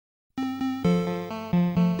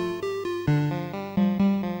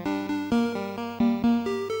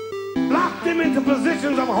into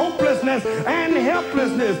positions of hopelessness and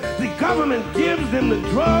helplessness. The government gives them the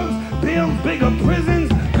drugs, builds bigger prisons,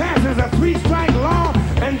 passes a 3-strike law,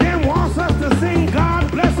 and then wants us to sing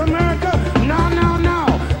God Bless America. No, no, no.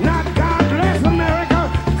 Not God Bless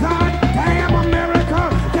America. God damn America.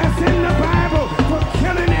 That's in the Bible for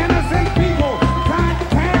killing innocent people. God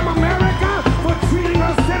damn America for treating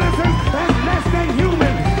us citizens as less than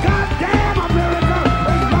human. God damn America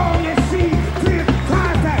as long as she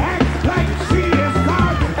tries to act like she is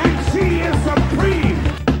God and she is supreme.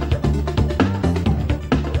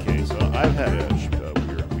 Okay, so I've had a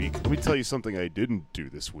weird week. Let me tell you something I didn't do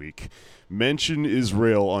this week. Mention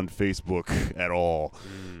Israel on Facebook at all.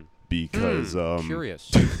 Because curious.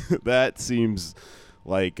 that seems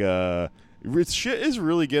like shit is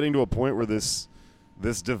really getting to a point where this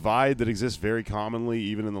divide that exists very commonly,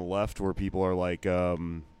 even in the left, where people are like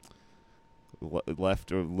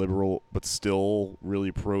left or liberal, but still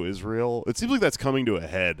really pro-Israel. It seems like that's coming to a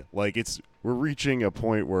head. Like we're reaching a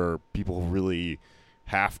point where people really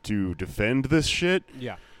have to defend this shit.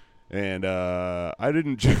 Yeah. And I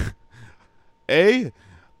didn't. I've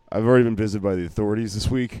already been visited by the authorities this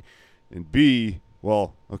week. And B,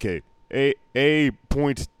 well, okay, A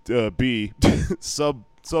point, B, sub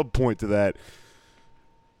point to that,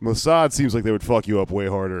 Mossad seems like they would fuck you up way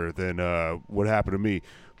harder than what happened to me.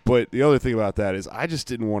 But the other thing about that is I just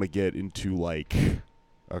didn't want to get into, like,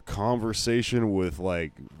 a conversation with,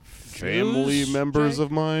 like, family members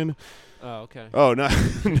of mine. Oh, okay. Oh, no,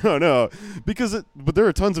 no. But there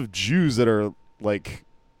are tons of Jews that are, like,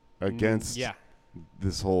 against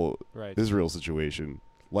this whole Israel situation.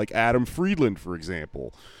 Like Adam Friedland, for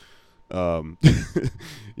example. You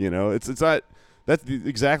know, it's not. That's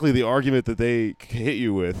exactly the argument that they hit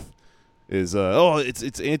you with. Is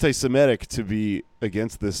it's anti-Semitic to be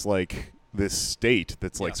against this state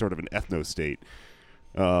that's like sort of an ethno state.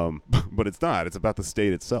 But it's not. It's about the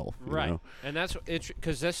state itself. Right. You know? And that's it,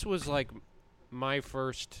 because this was like my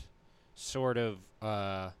first sort of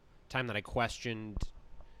time that I questioned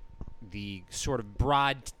the sort of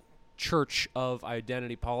broad church of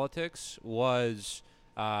identity politics. Was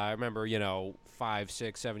I remember, 5,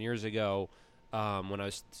 6, 7 years ago, when I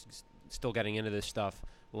was still getting into this stuff,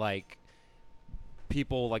 like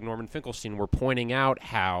people like Norman Finkelstein were pointing out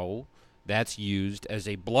how that's used as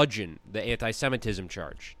a bludgeon, the anti-Semitism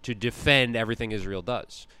charge, to defend everything Israel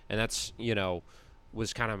does. And that's,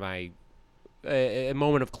 was kind of my a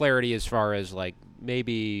moment of clarity as far as like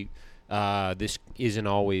maybe this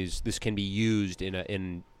can be used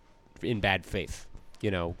in bad faith,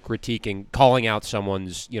 critiquing, calling out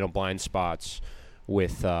someone's, blind spots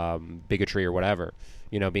with bigotry or whatever,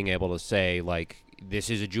 being able to say like, this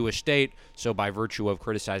is a Jewish state, so by virtue of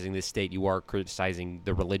criticizing this state, you are criticizing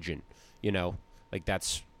the religion. Like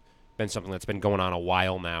that's been something that's been going on a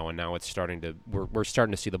while now, and now it's starting to we're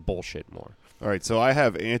starting to see the bullshit more. All right, so I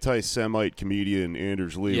have anti-Semite comedian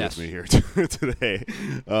Anders Lee with me here today.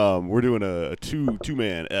 We're doing a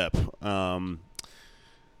two-man ep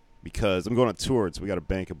because I'm going on tour, so we got to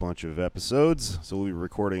bank a bunch of episodes. So we'll be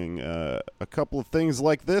recording a couple of things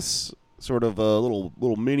like this, sort of a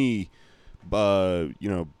little mini,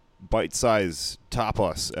 bite-sized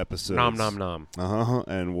tapas episodes. Nom nom nom.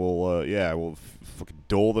 And we'll fucking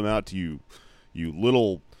dole them out to you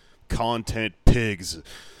little content pigs.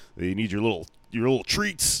 You need your little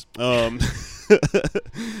treats. So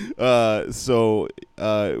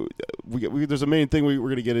there's a main thing we're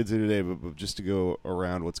gonna get into today, but just to go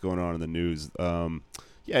around what's going on in the news.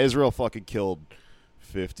 Israel fucking killed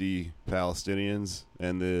 50 Palestinians,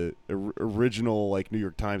 and the original New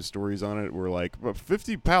York Times stories on it were like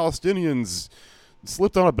 50 Palestinians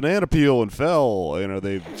slipped on a banana peel and fell.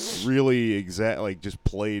 They really just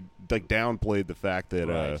downplayed the fact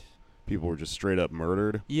that people were just straight up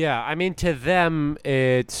murdered. Yeah, I mean, to them,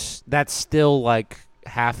 that's still like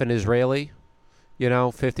half an Israeli.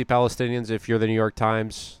 50 Palestinians. If you're the New York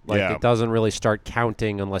Times, it doesn't really start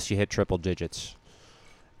counting unless you hit triple digits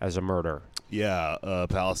as a murder. Yeah,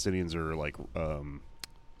 Palestinians are like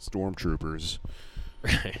stormtroopers.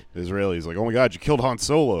 Right. Israelis like, oh my God, you killed Han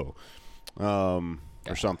Solo,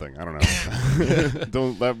 or something. I don't know. That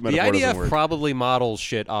the IDF probably models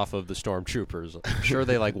shit off of the stormtroopers. I'm sure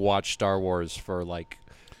they watch Star Wars for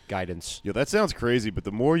guidance. Yeah, that sounds crazy. But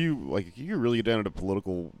the more you you really get down into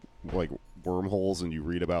political wormholes and you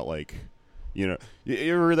read about you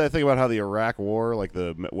ever read that thing about how the Iraq War,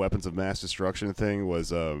 the weapons of mass destruction thing,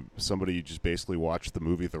 was somebody just basically watched the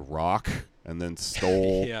movie The Rock and then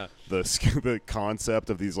stole the concept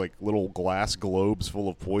of these little glass globes full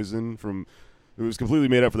of poison from. It was completely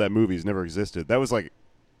made up for that movie. It's never existed. That was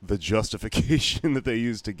the justification that they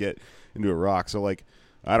used to get into Iraq. So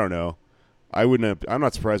I don't know. I'm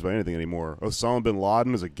not surprised by anything anymore. Osama bin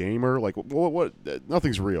Laden is a gamer. Like what?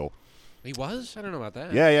 Nothing's real. He was? I don't know about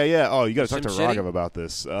that. Yeah. Oh, you got to talk to SimCity? Raghav about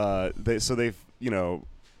this. They've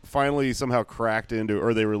finally somehow cracked into,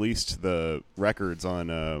 or they released the records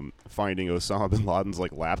on finding Osama bin Laden's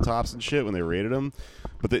like laptops and shit when they raided him.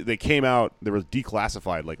 But they came out. They were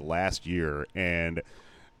declassified like last year, and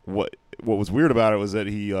what was weird about it was that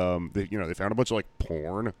they found a bunch of like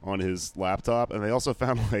porn on his laptop, and they also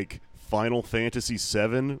found like Final Fantasy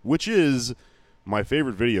VII, which is my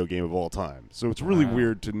favorite video game of all time. So it's really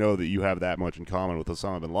weird to know that you have that much in common with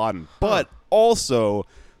Osama bin Laden. But also,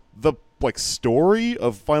 the like story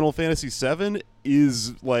of Final Fantasy VII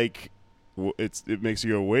is like it makes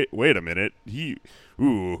you go, wait a minute. He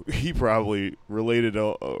probably related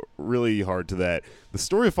really hard to that. The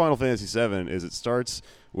story of Final Fantasy VII is it starts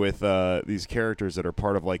with these characters that are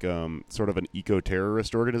part of like sort of an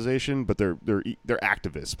eco-terrorist organization, but they're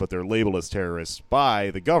activists, but they're labeled as terrorists by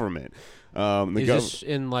the government. Is this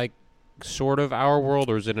in like sort of our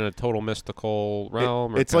world, or is it in a total mystical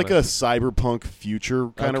realm? It's like a cyberpunk future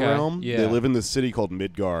kind of realm. Yeah. They live in this city called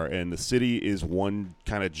Midgar, and the city is one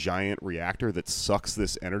kind of giant reactor that sucks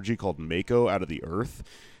this energy called Mako out of the earth,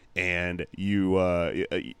 and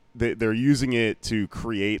they're using it to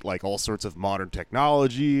create like all sorts of modern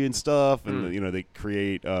technology and stuff, and they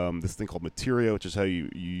create this thing called materia, which is how you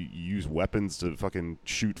use weapons to fucking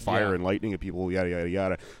shoot fire and lightning at people, yada yada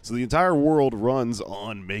yada. So the entire world runs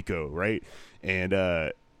on Mako, right? And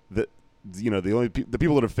the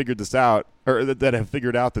people that have figured this out, or that have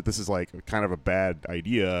figured out that this is like kind of a bad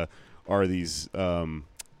idea, are these eco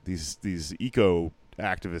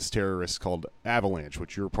activist terrorists called Avalanche,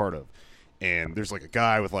 which you're a part of. And there's like a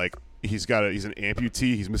guy with like he's an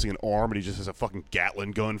amputee, he's missing an arm, and he just has a fucking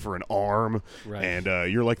Gatling gun for an arm. Right.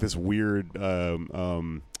 And you're like this weird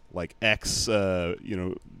like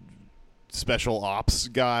special ops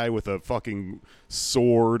guy with a fucking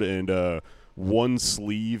sword and one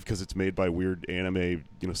sleeve because it's made by weird anime,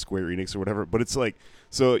 Square Enix or whatever. But it's like,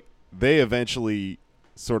 so they eventually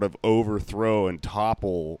sort of overthrow and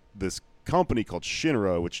topple this company called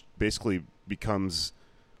Shinra, which basically becomes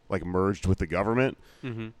like merged with the government.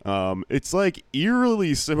 Mm-hmm. It's like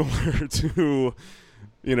eerily similar to,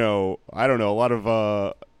 I don't know, a lot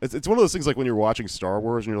of it's one of those things like when you're watching Star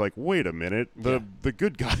Wars and you're like, wait a minute, the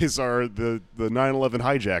good guys are the 9/11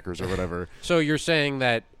 hijackers or whatever. So you're saying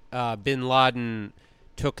that bin Laden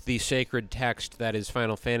took the sacred text that is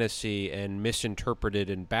Final Fantasy and misinterpreted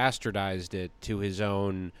and bastardized it to his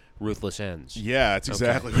own ruthless ends. Yeah, that's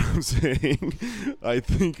exactly what I'm saying. I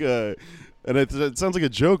think, and it sounds like a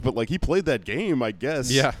joke, but like he played that game, I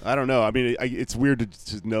guess. Yeah. I don't know. I mean, it's weird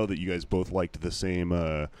to know that you guys both liked the same,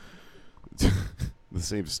 the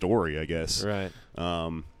same story, I guess. Right.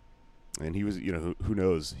 And he was, who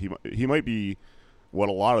knows? He might be what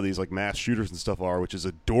a lot of these like mass shooters and stuff are, which is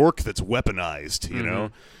a dork that's weaponized. You know.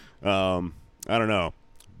 I don't know,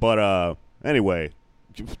 but anyway,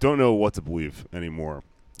 don't know what to believe anymore.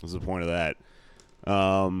 What's the point of that?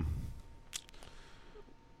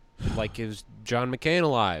 Like, is John McCain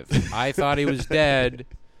alive? I thought he was dead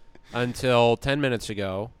until 10 minutes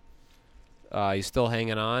ago. He's still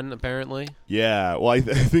hanging on, apparently. Yeah, well, I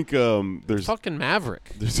think there's fucking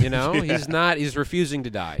Maverick. Yeah. He's refusing to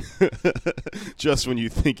die. Just when you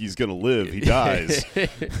think he's gonna live, he dies.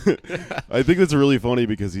 I think that's really funny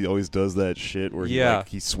because he always does that shit where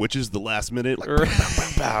he switches the last minute, like pow, pow,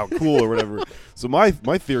 pow, pow, cool or whatever. So my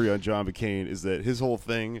theory on John McCain is that his whole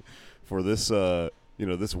thing for this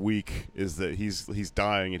this week is that he's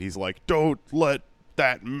dying and he's like, don't let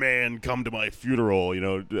that man come to my funeral,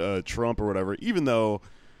 Trump or whatever, even though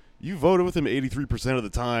you voted with him 83% of the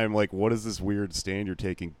time. Like, what is this weird stand you're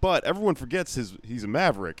taking? But everyone forgets he's a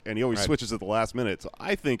maverick, and he always switches at the last minute. So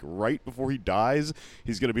I think right before he dies,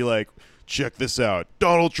 he's going to be like, check this out.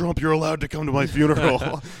 Donald Trump, you're allowed to come to my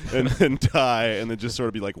funeral. And then die, and then just sort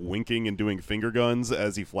of be like winking and doing finger guns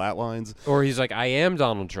as he flatlines. Or he's like, I am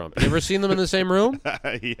Donald Trump. You ever seen them in the same room?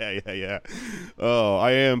 Yeah. Oh,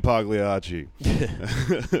 I am Pagliacci.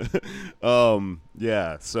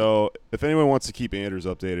 Yeah, so if anyone wants to keep Anders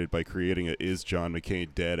updated by creating a Is John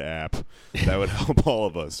McCain Dead app, that would help all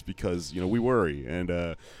of us because, we worry.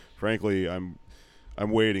 And frankly, I'm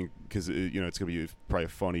waiting because, it's going to be probably a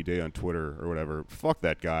funny day on Twitter or whatever. Fuck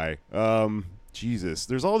that guy. Jesus.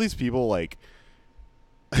 There's all these people like,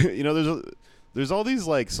 there's all these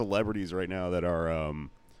like celebrities right now that are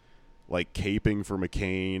like caping for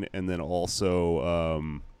McCain and then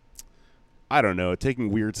also, I don't know,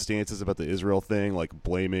 taking weird stances about the Israel thing, like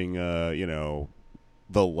blaming,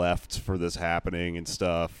 the left for this happening and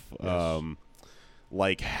stuff. Yes.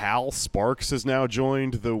 like Hal Sparks has now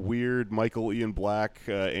joined the weird Michael Ian Black,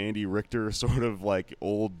 Andy Richter sort of like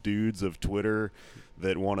old dudes of Twitter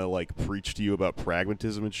that want to like preach to you about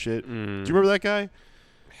pragmatism and shit. Do you remember that guy?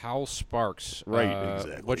 Hal Sparks. Right,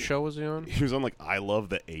 exactly. What show was he on? He was on like I Love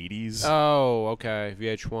the 80s. Oh, okay.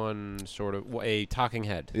 VH1, sort of a talking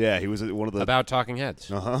head. Yeah, he was one of the About talking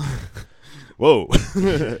heads. Whoa.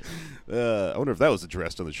 I wonder if that was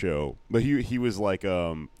addressed on the show. But he was like he's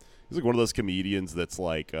like one of those comedians that's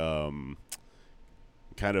like kind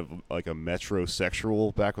of like a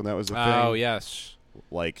metrosexual back when that was a thing. Oh, yes.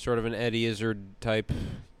 Like Sort of an Eddie Izzard type.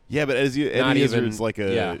 yeah, but Eddie Izzard's like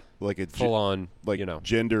a Full on, like you know.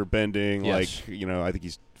 gender bending. Yes. Like I think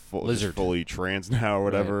he's just Lizard. fully trans now or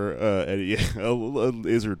whatever. Eddie, a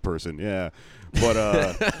lizard person. Yeah. But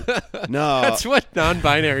no, That's what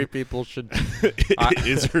non-binary people should.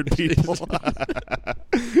 Izzard people.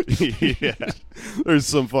 Yeah, there's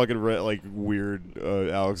some fucking like weird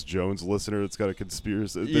Alex Jones listener that's got a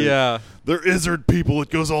conspiracy. Yeah. They're Izzard people. It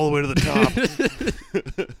goes all the way to the top.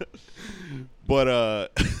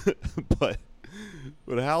 but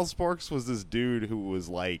Hal Sparks was this dude who was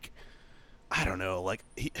like, I don't know, like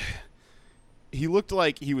he looked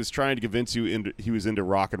like he was trying to convince you he was into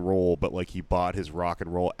rock and roll, but like he bought his rock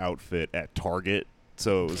and roll outfit at Target.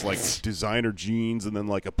 So it was like designer jeans and then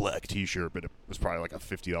like a black T-shirt, but it was probably like a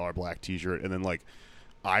 $50 black T-shirt, and then like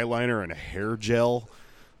eyeliner and a hair gel,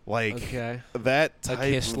 like that type.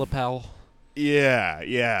 A kiss lapel.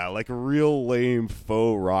 Yeah, like a real lame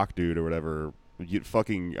faux rock dude or whatever. You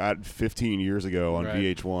fucking 15 years ago on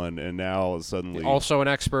VH1, and now suddenly Also an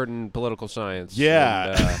expert in political science.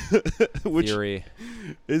 Yeah, And, which theory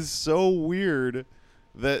is so weird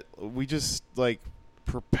that we just like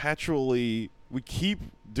perpetually we keep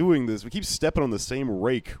doing this. We keep stepping on the same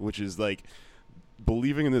rake, which is like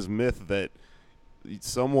believing in this myth that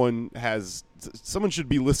someone should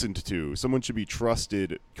be listened to, someone should be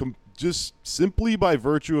trusted, just simply by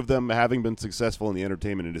virtue of them having been successful in the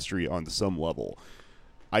entertainment industry on some level.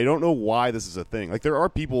 I don't know why this is a thing. Like, there are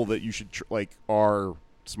people that you should are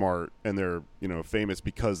smart and they're famous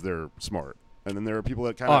because they're smart, and then there are people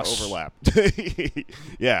that kind of overlap.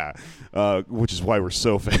 Yeah, which is why we're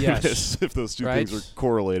so famous. Yes. If those two things are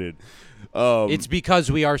correlated. It's because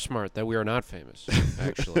we are smart that we are not famous,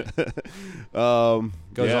 actually.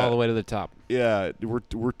 Goes all the way to the top. Yeah,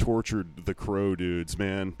 we're tortured the Crow dudes,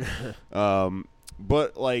 man.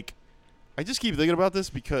 But like, I just keep thinking about this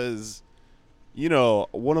because,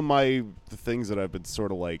 one of the things that I've been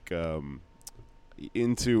sort of like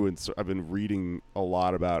into and I've been reading a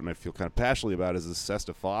lot about and I feel kind of passionately about is this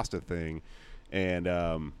Sesta Fosta thing, and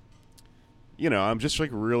I'm just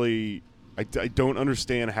like really. I don't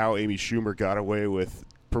understand how Amy Schumer got away with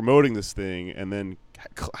promoting this thing and then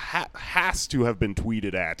has to have been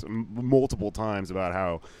tweeted at multiple times about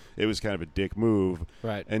how it was kind of a dick move,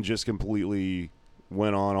 right? And just completely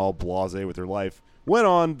went on all blasé with her life. Went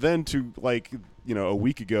on then to a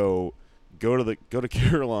week ago go to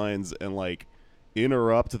Caroline's and like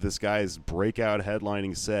interrupt this guy's breakout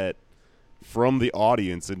headlining set from the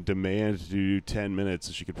audience and demand to do 10 minutes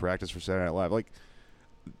so she could practice for Saturday Night Live. Like,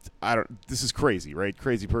 this is crazy, right?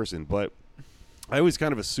 Crazy person. But I always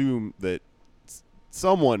kind of assume that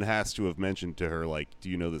someone has to have mentioned to her, like, do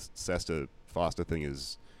you know this Sesta Fosta thing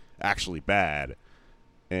is actually bad?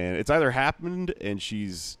 And it's either happened and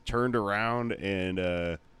she's turned around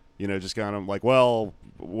and, just kind of like, well,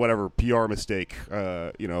 whatever, PR mistake.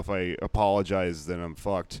 If I apologize, then I'm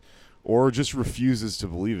fucked. Or just refuses to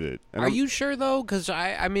believe it. And are you sure, though? Because,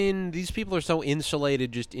 I mean, these people are so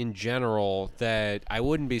insulated just in general that I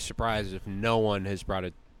wouldn't be surprised if no one has brought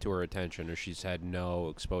it to her attention or she's had no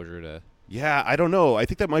exposure to... Yeah, I don't know. I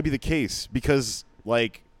think that might be the case because,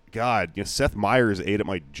 like, God, Seth Meyers ate at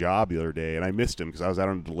my job the other day, and I missed him because I was out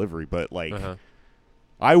on delivery, but, like...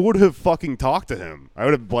 I would have fucking talked to him. I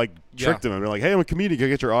would have, like, tricked him and been like, hey, I'm a comedian. Can I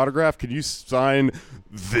get your autograph? Could you sign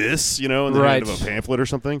this, in the end of a pamphlet or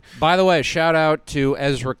something? By the way, shout out to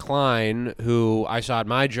Ezra Klein, who I saw at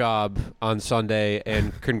my job on Sunday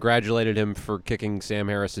and congratulated him for kicking Sam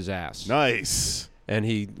Harris's ass. Nice. And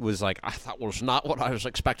he was like, that was not what I was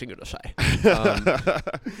expecting you to say.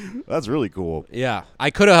 That's really cool. Yeah.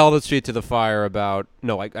 I could have held his feet to the fire about,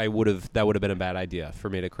 I would have, that would have been a bad idea for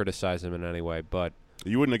me to criticize him in any way, but...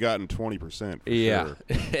 You wouldn't have gotten 20%. Sure.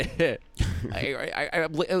 I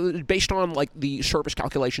based on like the service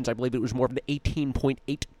calculations, I believe it was more of an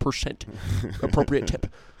 18.8% appropriate tip.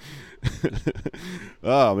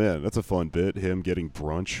 Oh man, that's a fun bit. Him getting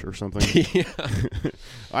brunch or something. Yeah.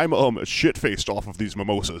 I'm shit-faced off of these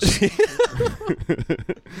mimosas.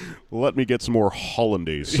 Let me get some more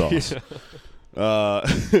hollandaise sauce.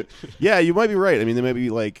 Yeah, you might be right. I mean, they might be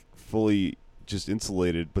like fully just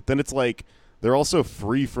insulated, but then it's like they're also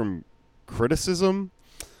free from criticism.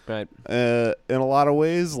 Right. In a lot of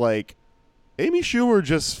ways, like Amy Schumer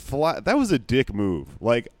just flat. That was a dick move.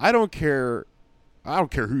 Like I don't care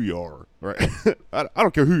who you are. Right. I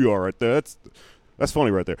don't care who you are. Right there. That's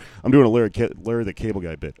funny right there. I'm doing a Larry the Cable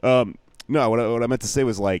Guy bit. No, what I meant to say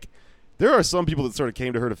was like. There are some people that sort of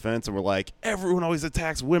came to her defense and were like, everyone always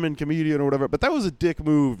attacks women, comedian or whatever. But that was a dick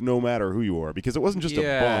move no matter who you are because it wasn't just a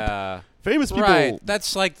bump. Famous people. Right.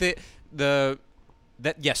 That's like that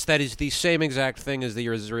is the same exact thing as the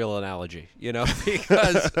Israel analogy,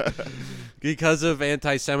 because of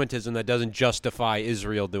anti-Semitism that doesn't justify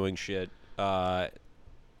Israel doing shit.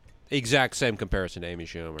 Exact same comparison to Amy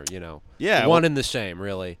Schumer, Yeah. One and the same,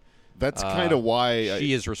 really. That's kind of why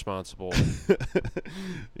she is responsible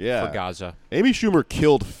yeah. for Gaza. Amy Schumer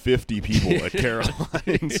killed 50 people at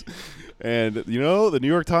Caroline's. And, the New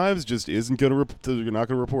York Times just isn't going to they're not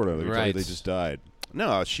going to report on it. Right. They just died.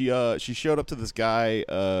 No, she showed up to this guy,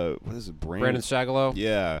 what is it, Brandon Sagalow?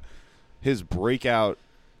 Yeah. His breakout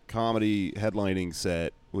comedy headlining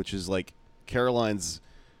set, which is like Caroline's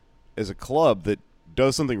is a club that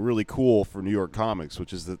does something really cool for New York comics,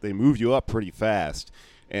 which is that they move you up pretty fast.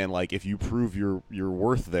 And like, if you prove your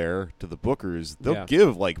worth there to the bookers, they'll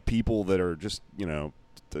give like people that are just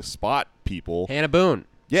the spot people. Hannah Boone,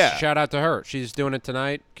 yeah, shout out to her. She's doing it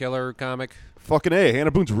tonight. Killer comic. Fucking A.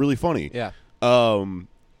 Hannah Boone's really funny. Yeah.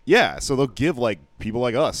 Yeah. So they'll give like people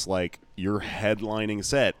like us like your headlining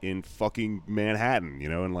set in fucking Manhattan,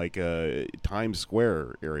 in like Times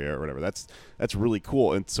Square area or whatever. That's really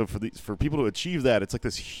cool. And so for people to achieve that, it's like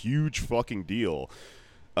this huge fucking deal.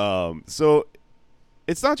 So.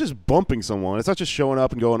 It's not just bumping someone. It's not just showing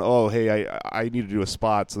up and going, oh, hey, I need to do a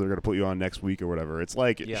spot, so they're going to put you on next week or whatever. It's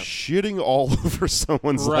like shitting all over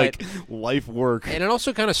someone's like life work. And it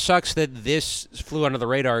also kind of sucks that this flew under the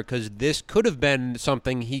radar because this could have been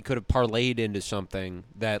something he could have parlayed into something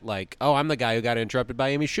that like, oh, I'm the guy who got interrupted by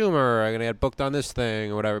Amy Schumer. I'm going to get booked on this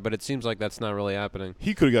thing or whatever. But it seems like that's not really happening.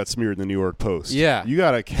 He could have got smeared in the New York Post. Yeah. You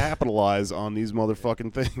got to capitalize on these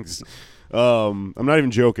motherfucking things. I'm not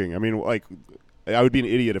even joking. I mean, like... I would be an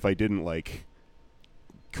idiot if I didn't like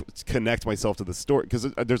connect myself to the story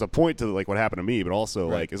because there's a point to like what happened to me, but also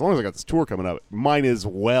like as long as I got this tour coming up, might as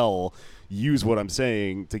well use what I'm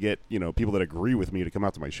saying to get people that agree with me to come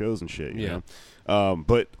out to my shows and shit. You know?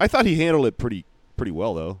 But I thought he handled it pretty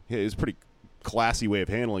well though. It was a pretty classy way of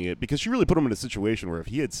handling it because she really put him in a situation where if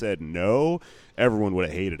he had said no, everyone would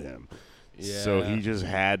have hated him. Yeah. So he just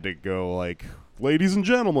had to go like, ladies and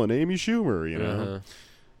gentlemen, Amy Schumer.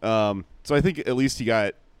 So I think at least he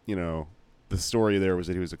got, the story there was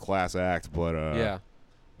that he was a class act, but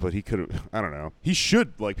but he could have, I don't know. He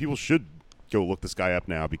should, like, people should go look this guy up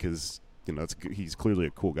now because, he's clearly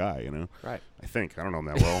a cool guy, Right. I think. I don't know him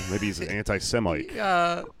that well. Maybe he's an anti-Semite.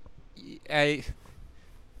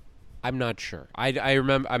 I'm not sure. I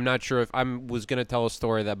remember. I'm not sure if I was going to tell a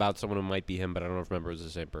story about someone who might be him, but I don't remember it was the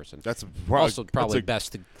same person. That's probably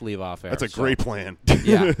best to leave off air. That's a great plan.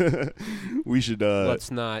 Yeah, we should. Let's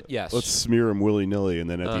not. Yes. Let's smear him willy nilly, and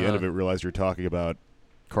then at the end of it, realize you're talking about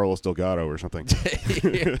Carlos Delgado or something.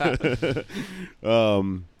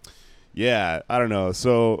 Yeah. I don't know.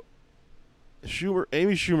 So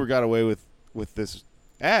Amy Schumer got away with this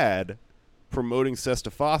ad promoting Sesta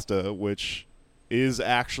Fosta, which is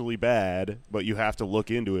actually bad, but you have to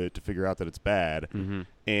look into it to figure out that it's bad,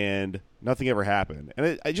 and nothing ever happened.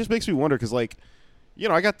 And it just makes me wonder because, like,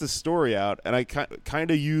 I got this story out, and I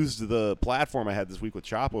kind of used the platform I had this week with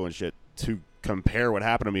Chapo and shit to compare what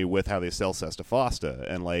happened to me with how they sell Sesta Fosta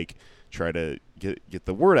and, like, try to get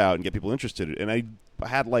the word out and get people interested. And I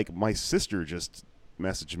had, like, my sister just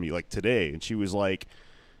message me, like, today, and she was like,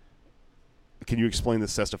 can you explain the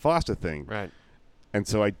Sesta Fosta thing? Right. And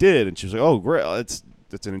so I did, and she was like, "Oh, great!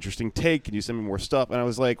 That's an interesting take. Can you send me more stuff?" And I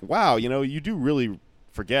was like, "Wow, you do really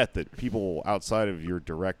forget that people outside of your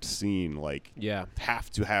direct scene, like, have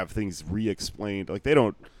to have things re-explained. Like,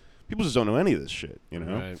 people just don't know any of this shit,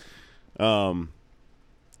 Right.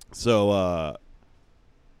 So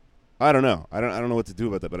I don't know. I don't know what to do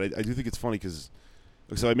about that, but I do think it's funny because,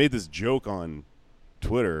 so I made this joke on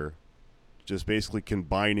Twitter, just basically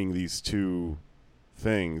combining these two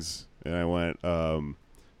things. And I went,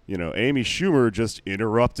 Amy Schumer just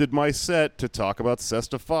interrupted my set to talk about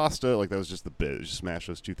Sesta Fosta. Like, that was just the bit. Just smash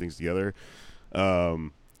those two things together.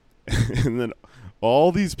 And then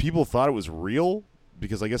all these people thought it was real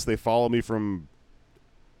because I guess they follow me from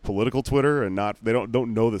political Twitter and they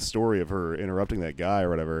don't know the story of her interrupting that guy or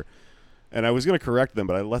whatever. And I was going to correct them,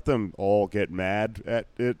 but I let them all get mad at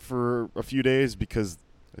it for a few days because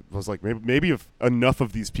It was like maybe if enough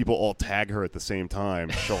of these people all tag her at the same time,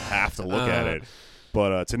 she'll have to look at it.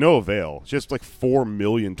 But to no avail. She has like 4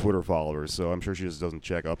 million Twitter followers, so I'm sure she just doesn't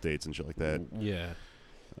check updates and shit like that. Yeah.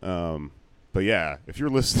 But yeah, if you're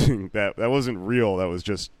listening, that wasn't real. That was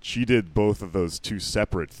just she did both of those two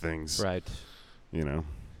separate things. Right. You know.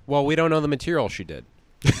 Well, we don't know the material she did.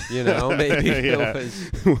 You know, maybe it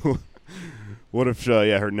was. What if,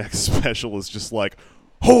 her next special is just like,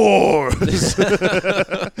 whores!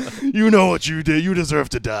 You know what you did. You deserve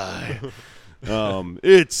to die.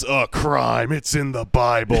 It's a crime. It's in the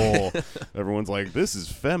Bible. Everyone's like, this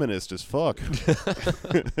is feminist as fuck.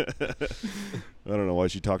 I don't know why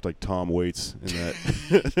she talked like Tom Waits in that.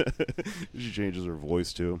 She changes her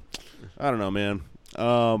voice too. I don't know, man.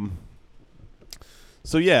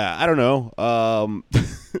 So yeah, I don't know.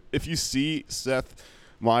 If you see Seth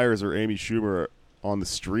Meyers or Amy Schumer on the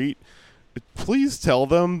street, please tell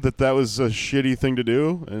them that was a shitty thing to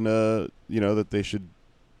do, and that they should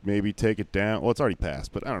maybe take it down. Well, it's already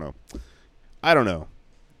passed, but I don't know.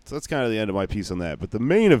 So that's kind of the end of my piece on that. But the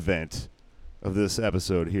main event of this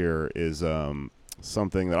episode here is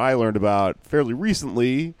something that I learned about fairly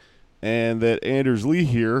recently, and that Anders Lee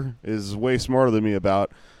here is way smarter than me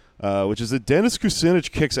about, which is that Dennis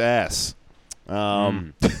Kucinich kicks ass.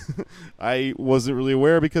 I wasn't really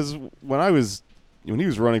aware because when he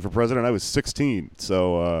was running for president, I was 16.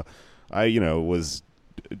 So I was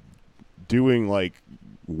doing like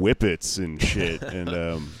whippets and shit, and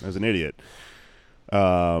I was an idiot.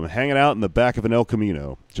 Hanging out in the back of an El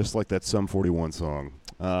Camino, just like that Sum 41 song.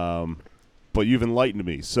 But you've enlightened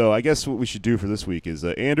me. So I guess what we should do for this week is,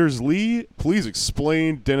 Anders Lee, please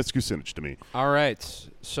explain Dennis Kucinich to me. All right.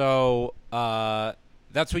 So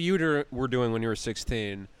that's what you were doing when you were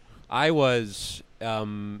 16. I was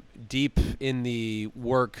deep in the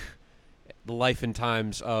life and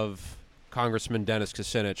times of Congressman Dennis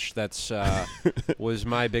Kucinich. That's was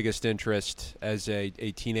my biggest interest as a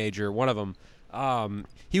teenager. One of them.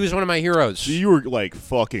 He was one of my heroes. So you were like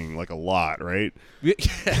fucking like a lot, right?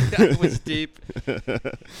 I was deep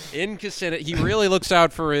in Kucinich. He really looks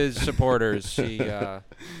out for his supporters. He does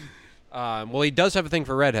have a thing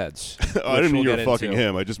for redheads. I didn't mean you were fucking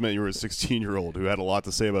him. I just meant you were a 16-year-old who had a lot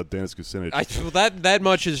to say about Dennis Kucinich. That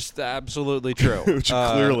much is absolutely true. Which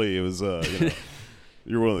clearly it was,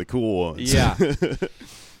 you're one of the cool ones. Yeah.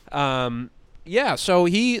 Yeah, so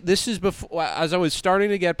this is before, as I was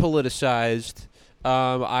starting to get politicized.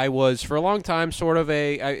 I was for a long time sort of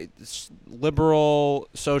a liberal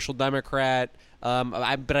social democrat, but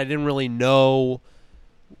I didn't really know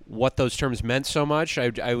what those terms meant so much.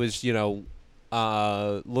 I was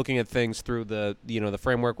looking at things through the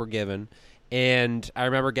framework we're given, and I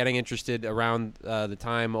remember getting interested around the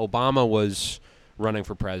time Obama was running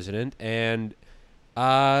for president, and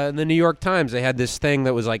in the New York Times, they had this thing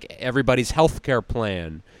that was like everybody's health care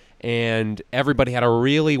plan, and everybody had a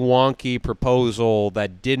really wonky proposal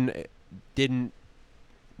that didn't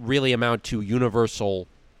really amount to universal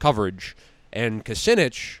coverage. And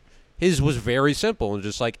Kucinich, his was very simple, and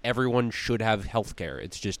just like everyone should have health care.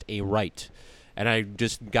 It's just a right. And I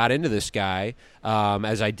just got into this guy,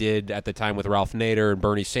 as I did at the time with Ralph Nader and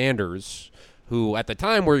Bernie Sanders, who at the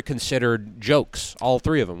time were considered jokes. All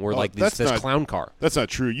three of them were like this clown car. That's not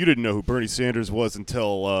true. You didn't know who Bernie Sanders was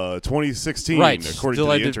until 2016, right, according to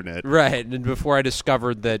the internet. Right, and before I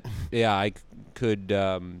discovered that, I could,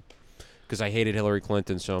 because I hated Hillary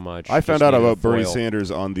Clinton so much. I found out about Bernie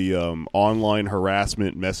Sanders on the online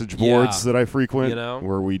harassment message boards that I frequent,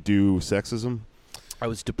 where we do sexism. I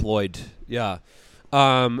was deployed,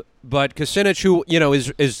 but Kucinich, who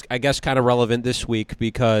is I guess kind of relevant this week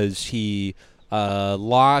because he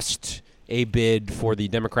lost a bid for the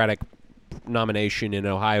Democratic nomination in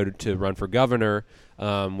Ohio to run for governor,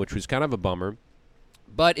 which was kind of a bummer.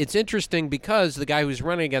 But it's interesting because the guy who's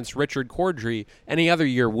running against Richard Cordry any other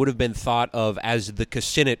year would have been thought of as the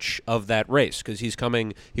Kucinich of that race because he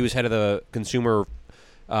was head of the Consumer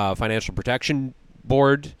Financial Protection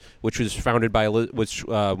Board, which was founded by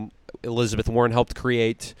Elizabeth Warren helped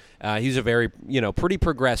create. He's a very pretty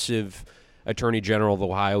progressive Attorney General of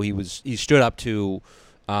Ohio. He stood up to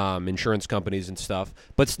insurance companies and stuff,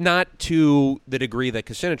 but it's not to the degree that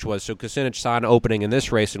Kucinich was. So Kucinich saw an opening in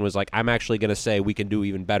this race and was like, I'm actually going to say we can do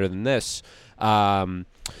even better than this. And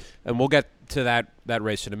we'll get to that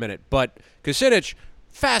race in a minute. But Kucinich,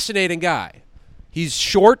 fascinating guy. He's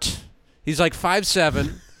short. He's like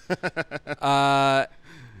 5'7",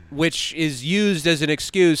 which is used as an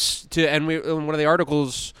excuse to, and in one of the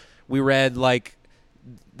articles we read, like,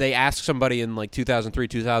 they asked somebody in like 2003,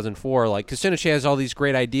 2004, like, Kucinich has all these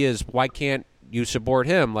great ideas. Why can't you support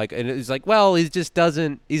him? Like, and it's like, well, he's not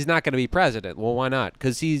going to be president. Well, why not?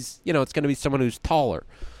 Because he's, it's going to be someone who's taller.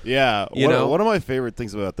 Yeah. You know? One of my favorite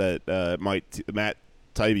things about that Matt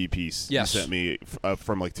Taibbi piece Yes. he sent me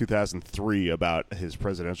from like 2003 about his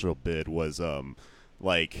presidential bid was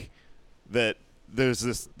that there's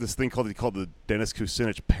this thing called the Dennis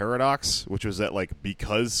Kucinich paradox, which was that like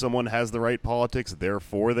because someone has the right politics,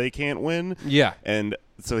 therefore they can't win. Yeah. And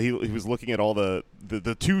so he was looking at all the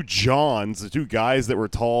two Johns, the two guys that were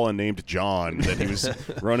tall and named John that he was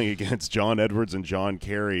running against, John Edwards and John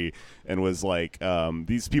Kerry, and was like,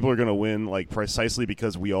 these people are going to win like precisely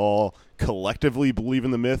because we all collectively believe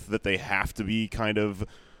in the myth that they have to be kind of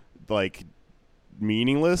like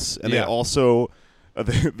meaningless, and they also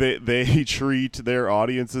they treat their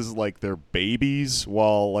audiences like they're babies,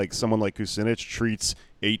 while like someone like Kucinich treats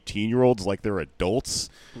 18-year-olds like they're adults.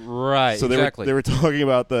 Right. So exactly. they were talking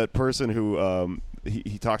about that person who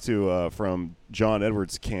he talked to from John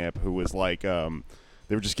Edwards' camp, who was like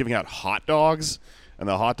they were just giving out hot dogs, and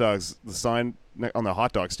the sign on the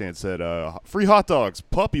hot dog stand said free hot dogs,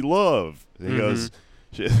 puppy love. And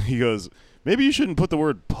he goes, maybe you shouldn't put the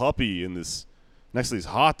word puppy in this next to these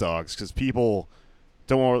hot dogs, because people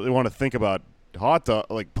don't want to think about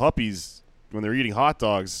like puppies when they're eating hot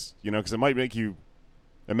dogs, because it might make you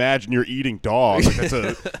imagine you're eating dogs. Like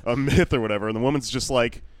that's a myth or whatever. And the woman's just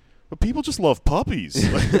like, but people just love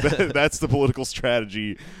puppies. Like, that's the political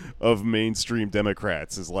strategy of mainstream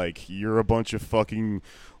Democrats, is like, you're a bunch of fucking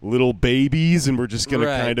little babies, and we're just going to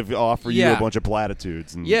kind of offer you a bunch of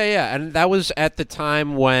platitudes. And and that was at the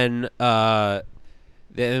time when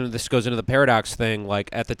and this goes into the paradox thing, like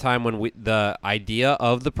at the time when the idea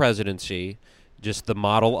of the presidency, just the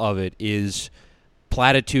model of it, is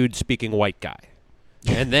platitude speaking white guy.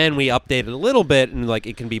 And then we update it a little bit, and like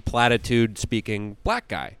it can be platitude speaking black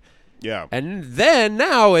guy. Yeah. And then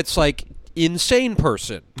now it's like insane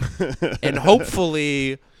person. And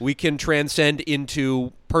hopefully we can transcend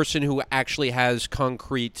into person who actually has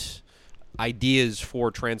concrete ideas for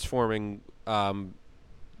transforming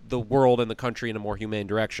the world and the country in a more humane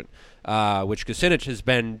direction, which Kucinich has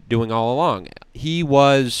been doing all along. He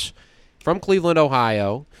was from Cleveland,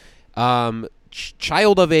 Ohio,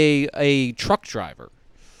 child of a truck driver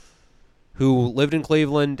who lived in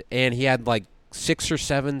Cleveland, and he had like 6 or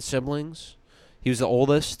 7 siblings. He was the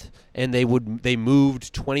oldest, and they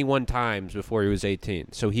moved 21 times before he was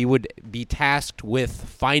 18. So he would be tasked with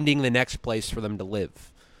finding the next place for them to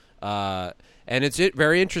live. And it's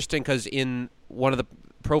very interesting because in one of the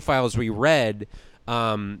profiles we read,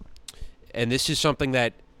 and this is something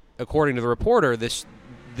that, according to the reporter, this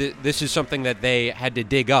is something that they had to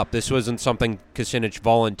dig up. This wasn't something Kucinich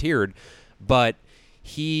volunteered, but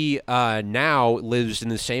he now lives in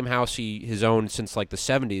the same house his owned since like the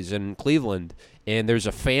 70s in Cleveland, and there's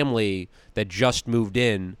a family that just moved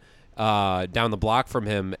in down the block from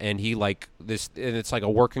him, and he like this, and it's like a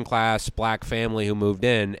working class black family who moved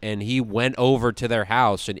in, and he went over to their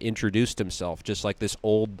house and introduced himself, just like this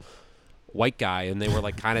old white guy, and they were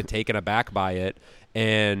like kind of taken aback by it.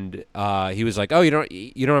 And he was like, "Oh, you don't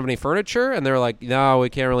have any furniture?" And they were like, "No, we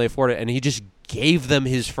can't really afford it." And he just gave them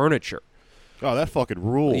his furniture. Oh, that fucking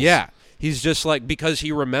rules. Yeah, he's just like, because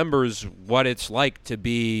he remembers what it's like to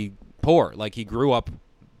be poor. Like he grew up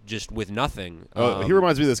just with nothing. He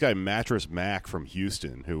reminds me of this guy Mattress Mac from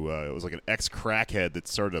Houston, who was like an ex-crackhead that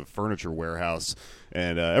started a furniture warehouse,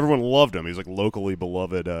 and everyone loved him. He was like a locally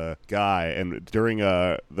beloved guy. And during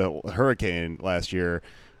the hurricane last year,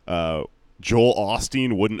 Joel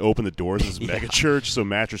Osteen wouldn't open the doors of his mega church, so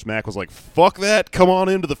Mattress Mac was like, "Fuck that! Come on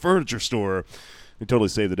into the furniture store." He totally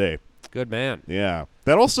saved the day. Good man. Yeah,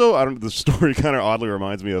 that also, the story kind of oddly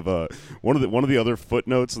reminds me of one of the other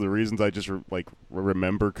footnotes. The reasons I just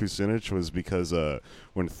remember Kucinich was because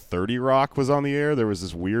when 30 Rock was on the air, there was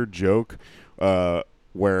this weird joke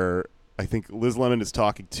where I think Liz Lemon is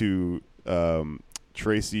talking to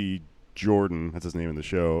Tracy Jordan, that's his name in the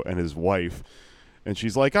show, and his wife. And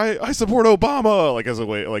she's like, I support Obama, like as a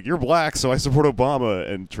way, like, you're black, so I support Obama.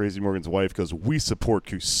 And Tracy Morgan's wife goes, we support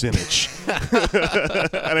Kucinich.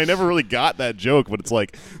 And I never really got that joke, but it's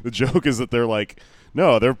like, the joke is that they're like,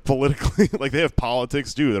 no, they're politically, like, they have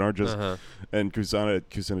politics too that aren't just, and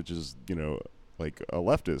Kucinich is, like a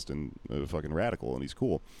leftist and a fucking radical, and he's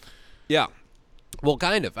cool. Yeah. Well,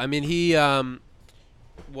 kind of. I mean, he he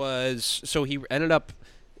ended up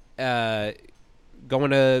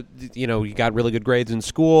going to, he got really good grades in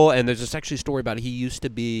school, and there's this actually story about he used to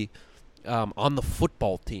be on the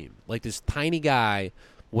football team. Like, this tiny guy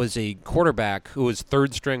was a quarterback who was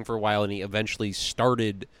third string for a while, and he eventually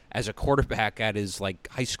started as a quarterback at his, like,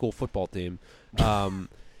 high school football team.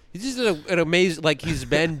 He's just an amazing. Like he's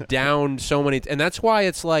been down so many, and that's why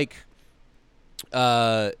it's like,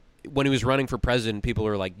 when he was running for president, people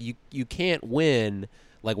are like, you can't win.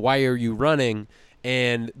 Like, why are you running?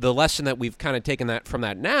 And the lesson that we've kind of taken that from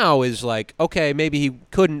that now is like, okay, maybe he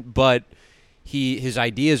couldn't, but his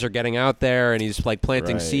ideas are getting out there, and he's like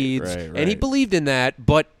planting seeds, and he believed in that.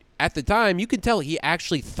 But at the time, you can tell he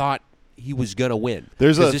actually thought he was gonna win.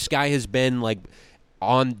 Because this guy has been like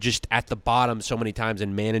on just at the bottom so many times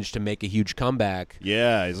and managed to make a huge comeback.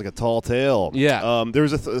 Yeah, he's like a tall tale. Yeah. There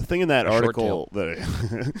was a thing in that article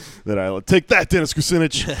that I take that, Dennis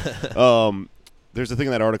Kucinich. There's a thing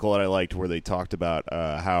in that article that I liked where they talked about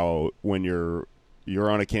how when you're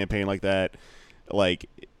on a campaign like that, like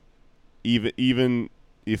even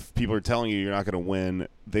if people are telling you you're not going to win,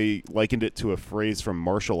 they likened it to a phrase from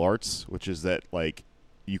martial arts, which is that like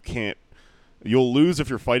you'll lose if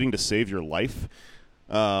you're fighting to save your life.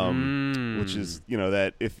 Which is,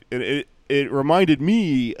 that if it reminded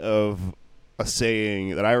me of a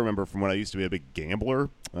saying that I remember from when I used to be a big gambler.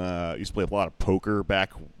 I used to play a lot of poker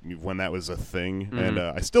back when that was a thing, and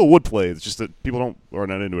I still would play. It's just that people are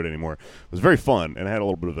not into it anymore. It was very fun, and I had a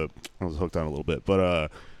little bit of I was hooked on it a little bit.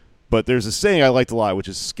 But there's a saying I liked a lot, which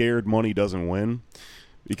is "scared money doesn't win."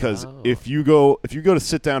 Because if you go to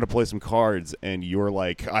sit down to play some cards and you're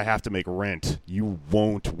like, I have to make rent, you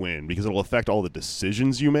won't win because it'll affect all the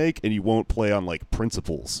decisions you make, and you won't play on like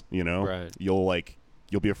principles. Right.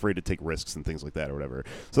 You'll be afraid to take risks and things like that or whatever.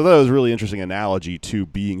 So that was a really interesting analogy to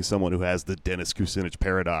being someone who has the Dennis Kucinich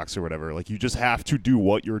paradox or whatever. Like you just have to do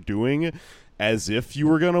what you're doing as if you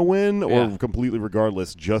were going to win or completely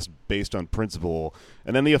regardless, just based on principle.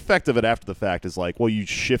 And then the effect of it after the fact is like, well, you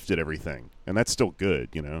shifted everything, and that's still good,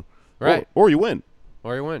 Right. Or you win.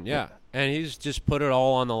 Or you win, yeah. And he's just put it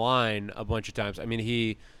all on the line a bunch of times. I mean,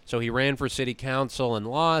 he ran for city council and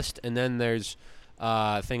lost, and then there's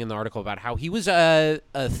a thing in the article about how he was a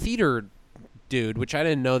theater dude, which I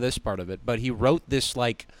didn't know this part of it, but he wrote this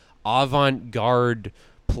like avant-garde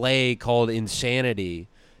play called Insanity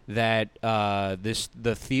that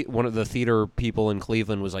one of the theater people in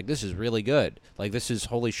Cleveland was like, this is really good. Like, this is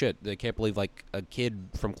holy shit. They can't believe like a kid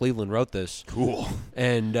from Cleveland wrote this. Cool.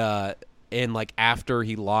 And like after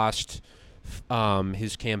he lost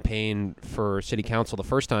his campaign for city council the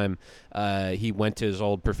first time, he went to his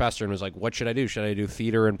old professor and was like, what should I do? Should I do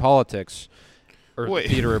theater and politics? Or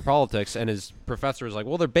theater and politics? And his professor was like,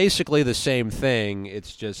 well, they're basically the same thing.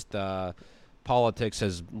 It's just politics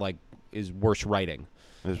is worse writing.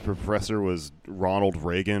 His professor was Ronald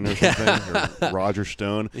Reagan or something, or Roger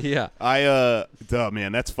Stone. Yeah.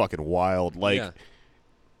 Man, that's fucking wild. Like,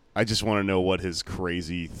 I just want to know what his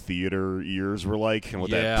crazy theater years were like and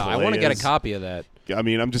what that play I want to get a is. copy of that. I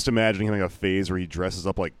mean, I'm just imagining him like a phase where he dresses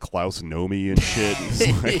up like Klaus Nomi and shit.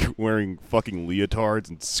 He's like wearing fucking leotards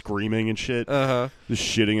and screaming and shit. Uh-huh. Just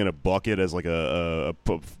shitting in a bucket as like a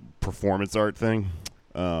performance art thing.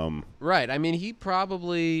 Right. I mean, he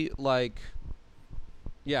probably like...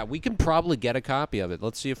 Yeah, we can probably get a copy of it.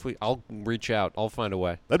 Let's see if I'll reach out. I'll find a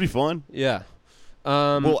way. That'd be fun. Yeah.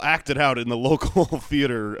 We'll act it out in the local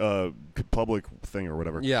theater public thing or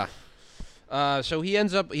whatever. Yeah. So he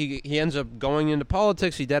ends up going into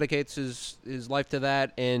politics. He dedicates his life to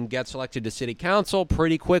that and gets elected to city council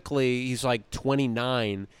pretty quickly. He's like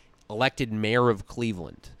 29, elected mayor of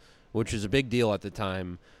Cleveland, which is a big deal at the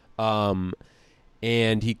time.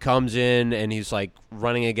 And he comes in and he's like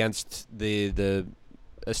running against the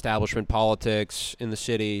establishment politics in the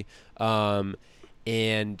city,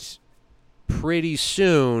 and pretty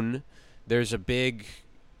soon there's a big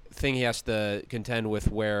thing he has to contend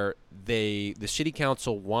with where the city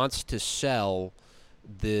council wants to sell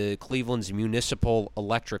the Cleveland's municipal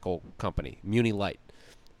electrical company, Muni Light,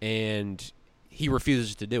 and he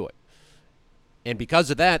refuses to do it. And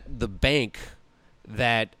because of that, the bank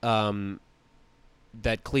that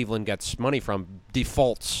Cleveland gets money from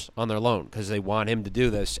defaults on their loan because they want him to do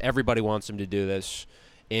this. Everybody wants him to do this,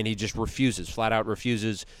 and he just refuses, flat out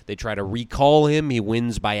refuses. They try to recall him. He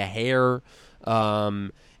wins by a hair,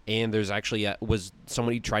 and there's actually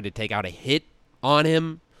somebody tried to take out a hit on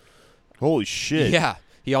him. Holy shit. Yeah,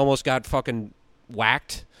 he almost got fucking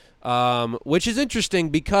whacked, which is interesting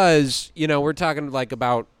because, we're talking like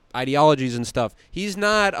about ideologies and stuff. He's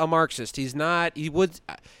not a Marxist. He would...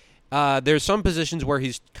 there's some positions where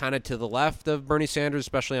he's kind of to the left of Bernie Sanders,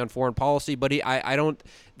 especially on foreign policy. But I don't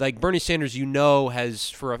like Bernie Sanders. We know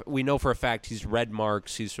for a fact he's read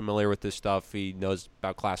Marx. He's familiar with this stuff. He knows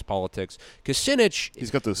about class politics. Kucinich,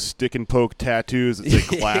 he's got those stick and poke tattoos that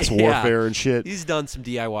say class warfare and shit. He's done some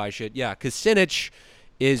DIY shit. Yeah, Kucinich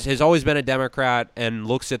has always been a Democrat and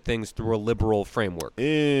looks at things through a liberal framework.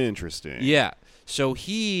 Interesting. Yeah. So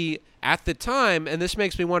he, at the time, and this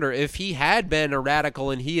makes me wonder, if he had been a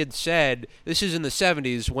radical and he had said, this is in the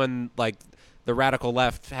 70s when, like, the radical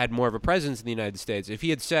left had more of a presence in the United States. If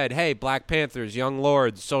he had said, hey, Black Panthers, Young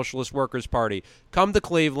Lords, Socialist Workers' Party, come to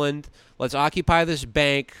Cleveland, let's occupy this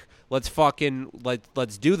bank, let's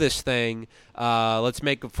do this thing, let's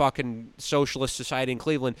make a fucking socialist society in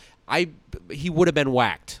Cleveland, he would have been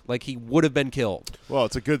whacked. Like, he would have been killed. Well,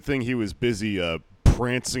 it's a good thing he was busy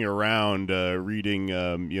prancing around reading,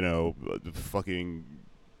 fucking...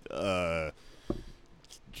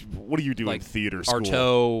 what do you do like in theater school?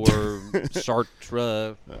 Artaud or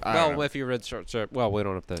Sartre. I don't know. If you read Sartre, well, we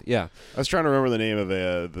don't have to. Yeah, I was trying to remember the name of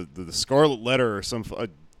the Scarlet Letter or some.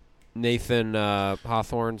 Nathan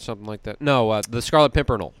Hawthorne, something like that. No, the Scarlet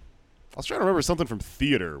Pimpernel. I was trying to remember something from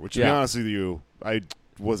theater, which, to be honest with you, I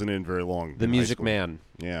wasn't in very long. The Music Man.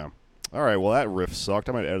 Yeah. All right. Well, that riff sucked.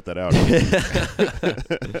 I might edit that out.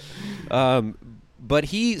 But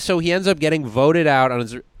he ends up getting voted out on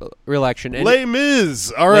his re-election. Les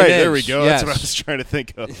Mis. All right, there we go. Yes. That's what I was trying to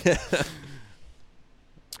think of.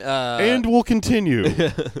 And we'll continue.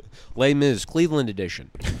 Les Mis, Cleveland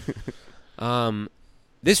edition.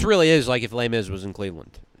 This really is like if Les Mis was in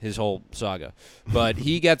Cleveland, his whole saga. But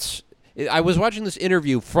he gets... I was watching this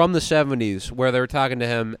interview from the 70s where they were talking to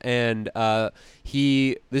him, and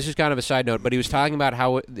this is kind of a side note, but he was talking about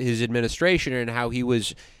how his administration and how he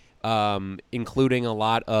was... including a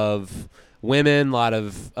lot of women, a lot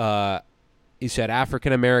of, he said,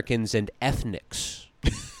 African Americans and ethnics,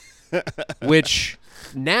 which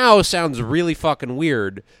now sounds really fucking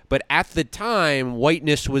weird, but at the time,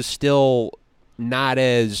 whiteness was still not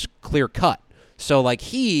as clear cut. So, like,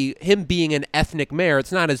 him being an ethnic mayor,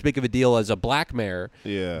 it's not as big of a deal as a black mayor,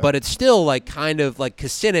 but it's still, like, kind of like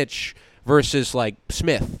Kucinich versus like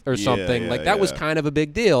Smith or something. That was kind of a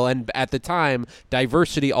big deal. And at the time,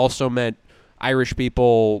 diversity also meant Irish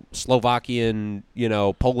people, Slovakian,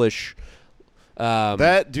 Polish.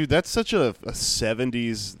 That's such a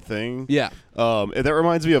 70s thing. Yeah. And that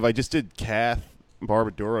reminds me of, I just did Kath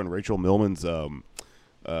Barbadura and Rachel Millman's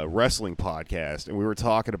wrestling podcast, and we were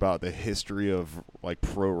talking about the history of like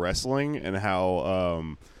pro wrestling and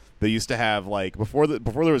how they used to have, like, before there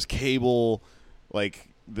was cable, like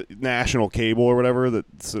the national cable or whatever,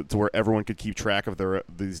 to where everyone could keep track of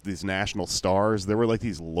these national stars. There were like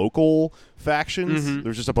these local factions. Mm-hmm. There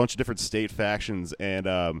was just a bunch of different state factions, and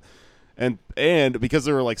because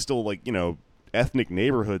there were like still like ethnic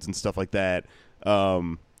neighborhoods and stuff like that.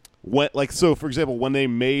 So for example, when they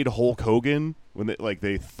made Hulk Hogan, when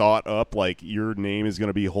they thought up like your name is going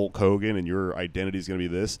to be Hulk Hogan and your identity is going to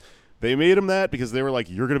be this. They made him that because they were like,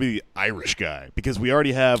 you're going to be the Irish guy, because we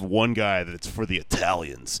already have one guy that's for the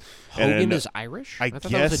Italians. Hogan is Irish? I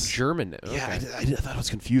thought that was a German. Okay. Yeah, I thought it was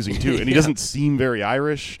confusing too. And he doesn't seem very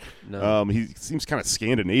Irish. No. He seems kind of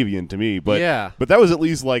Scandinavian to me. But yeah. But that was at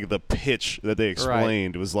least like the pitch that they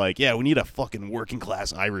explained. Right. It was like, yeah, we need a fucking working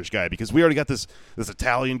class Irish guy because we already got this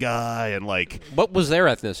Italian guy and like. What was their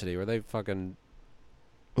ethnicity? Were they fucking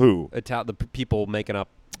who? The people making up.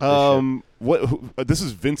 This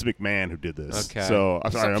is Vince McMahon who did this. Okay. So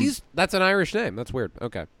I'm sorry. That's an Irish name. That's weird.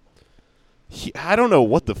 Okay. I don't know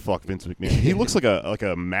what the fuck Vince McMahon. He looks like a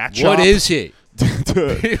Machop. What is he?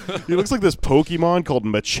 He looks like this Pokemon called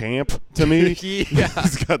Machamp to me. Yeah.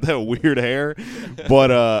 He's got that weird hair. But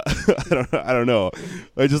I don't know.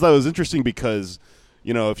 I just thought it was interesting because,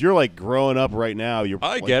 if you're like growing up right now,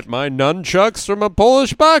 get my nunchucks from a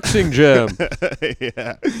Polish boxing gym.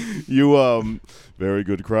 Yeah. You very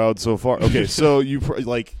good crowd so far. Okay, so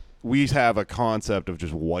we have a concept of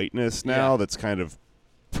just whiteness now that's kind of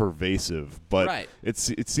pervasive, but it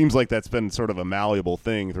seems like that's been sort of a malleable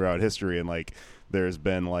thing throughout history, and like there's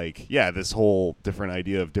been like this whole different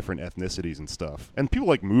idea of different ethnicities and stuff, and people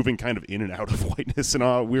like moving kind of in and out of whiteness in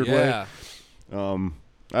a weird way.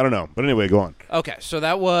 I don't know. But anyway, go on. Okay, so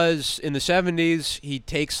that was in the 70s. He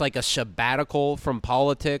takes like a sabbatical from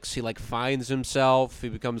politics. He like finds himself. He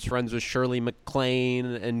becomes friends with Shirley MacLaine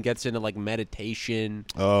and gets into like meditation,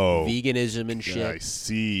 veganism and shit. Yeah, I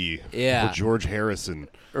see. Yeah. For George Harrison.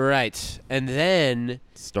 Right. And then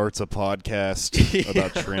starts a podcast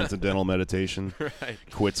about transcendental meditation. Right.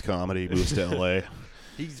 Quits comedy, moves to LA.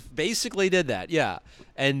 He basically did that, yeah.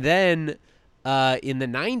 And then in the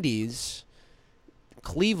 90s,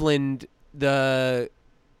 Cleveland,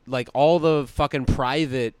 all the fucking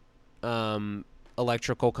private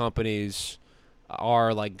electrical companies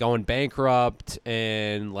are like going bankrupt,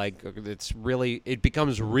 and like it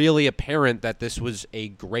becomes really apparent that this was a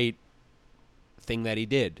great thing that he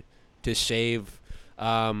did to save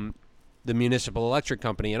the municipal electric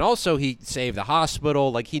company. And also he saved the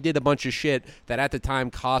hospital. Like, he did a bunch of shit that at the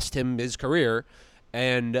time cost him his career,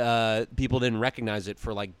 and people didn't recognize it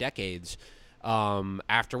for like decades.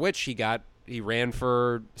 After which he ran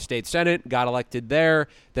for state senate, got elected there,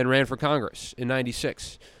 then ran for Congress in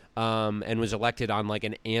 96, and was elected on like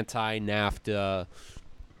an anti-NAFTA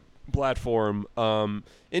platform.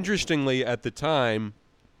 Interestingly, at the time,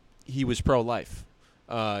 he was pro-life.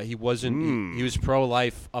 He wasn't. He was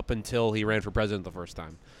pro-life up until he ran for president the first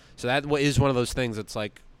time. So that is one of those things that's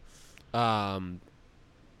like,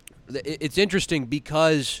 it's interesting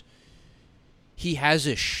because he has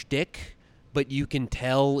a shtick, but you can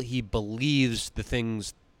tell he believes the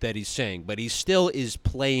things that he's saying, but he still is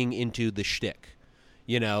playing into the shtick.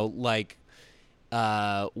 You know, like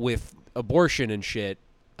with abortion and shit.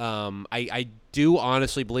 I do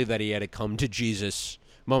honestly believe that he had a come to Jesus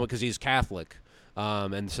moment because he's Catholic.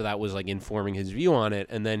 And so that was like informing his view on it.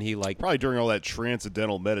 And then he like probably during all that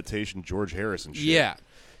transcendental meditation, George Harrison shit. Yeah.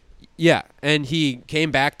 Yeah. And he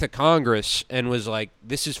came back to Congress and was like,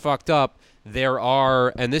 this is fucked up.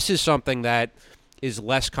 And this is something that is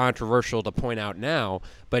less controversial to point out now,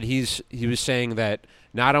 but he was saying that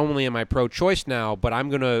not only am I pro-choice now, but I'm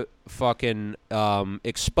going to fucking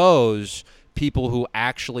expose people who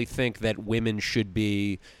actually think that women should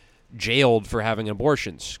be jailed for having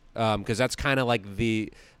abortions, because that's kind of like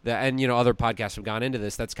the and you know other podcasts have gone into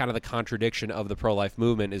this. That's kind of the contradiction of the pro-life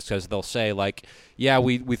movement, is because they'll say like, yeah,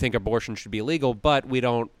 we think abortion should be illegal, but we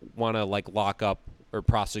don't want to like lock up or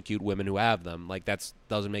prosecute women who have them. Like that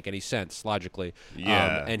doesn't make any sense logically.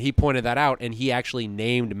 Yeah. And he pointed that out, and he actually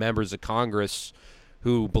named members of Congress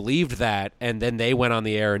who believed that, and then they went on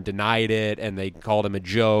the air and denied it, and they called him a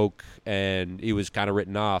joke, and he was kind of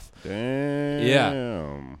written off. Damn.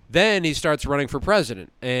 Yeah. Then he starts running for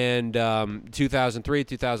president, and 2003,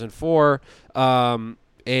 2004,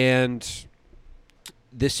 and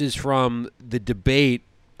this is from the debate,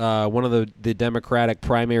 one of the Democratic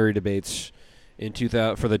primary debates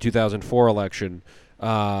for the 2004 election,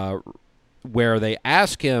 where they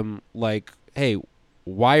ask him like, "Hey,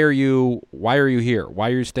 why are you here? Why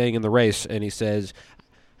are you staying in the race?" And he says,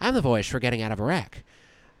 "I'm the voice for getting out of Iraq,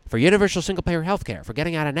 for universal single-payer health care, for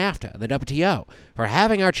getting out of NAFTA, the WTO, for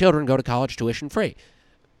having our children go to college tuition-free."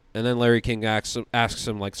 And then Larry King asks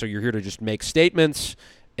him, like, so you're here to just make statements?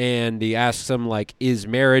 And he asks him, like, is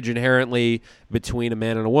marriage inherently between a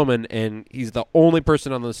man and a woman? And he's the only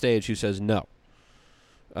person on the stage who says no.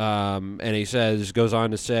 And he goes on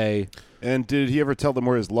to say... And did he ever tell them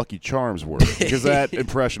where his Lucky Charms were? Because that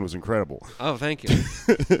impression was incredible. Oh, thank you.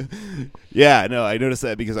 Yeah, no, I noticed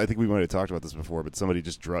that because I think we might have talked about this before, but somebody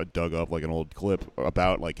just dug up like an old clip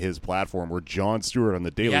about like his platform where Jon Stewart on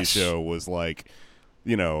The Daily Show was like,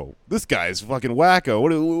 you know, this guy's fucking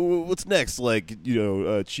wacko. What's next? Like, you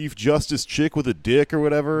know, Chief Justice chick with a dick or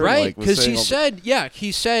whatever? Right, because he said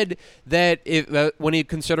that when he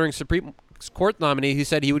considering Supreme Court nominee, he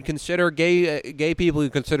said he would consider gay people, he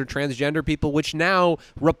would consider transgender people, which now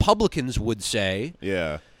Republicans would say.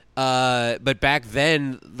 Yeah. But back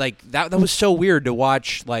then, like that was so weird to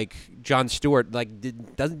watch. Like Jon Stewart, like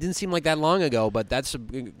didn't seem like that long ago, but that's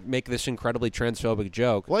make this incredibly transphobic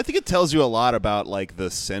joke. Well, I think it tells you a lot about like the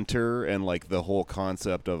center and like the whole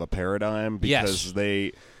concept of a paradigm, because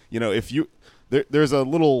they, you know, if you. There's a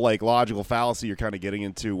little like logical fallacy you're kind of getting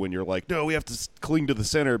into when you're like, no, we have to cling to the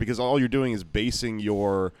center, because all you're doing is basing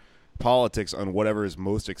your politics on whatever is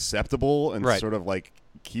most acceptable and sort of like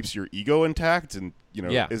keeps your ego intact and, you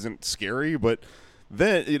know, isn't scary. But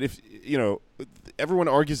then if, you know, everyone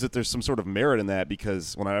argues that there's some sort of merit in that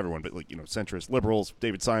because, well, not everyone, but like, you know, centrist liberals,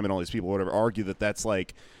 David Simon, all these people, whatever, argue that that's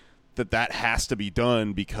like, that has to be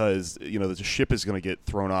done because, you know, the ship is going to get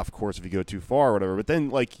thrown off course if you go too far or whatever. But then,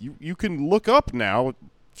 like, you can look up now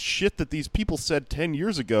shit that these people said 10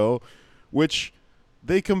 years ago, which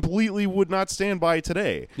they completely would not stand by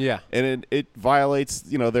today. Yeah. And it violates,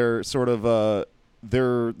 you know, their sort of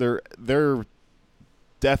their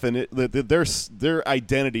definite their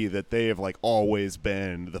identity that they have like always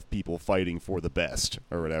been the people fighting for the best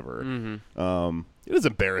or whatever. Mm-hmm. It is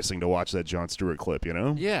embarrassing to watch that Jon Stewart clip, you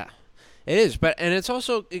know? Yeah. It is, and it's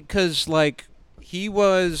also because, like, he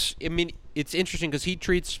was, I mean, it's interesting because he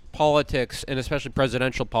treats politics, and especially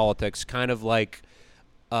presidential politics, kind of like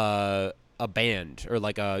a band or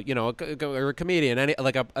like a, you know, or a comedian,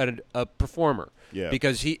 like a performer. Yeah.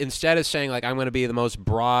 Because he, instead of saying, like, I'm going to be the most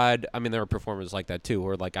broad, I mean, there are performers like that, too, who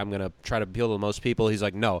are like, I'm going to try to appeal to the most people. He's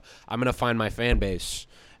like, no, I'm going to find my fan base,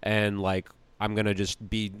 and, like, I'm going to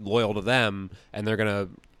just be loyal to them, and they're going to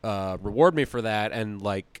reward me for that, and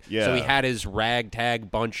like, so he Yeah. had his ragtag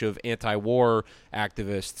bunch of anti-war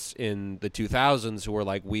activists in the 2000s who were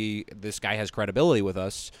like, this guy has credibility with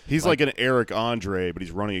us. He's like an Eric Andre, but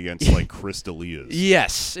he's running against like Chris D'Elia's.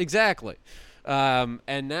 Yes, exactly.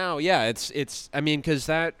 And now, yeah, it's. I mean, because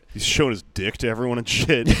that. He's showing his dick to everyone and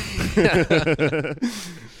shit.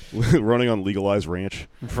 Running on legalized ranch.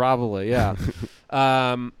 Probably, yeah.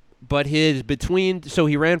 But so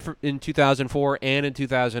he ran in 2004 and in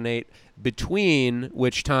 2008, between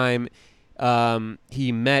which time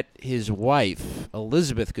he met his wife,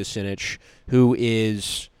 Elizabeth Kucinich, who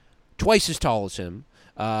is twice as tall as him,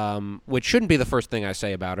 which shouldn't be the first thing I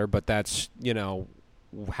say about her, but that's,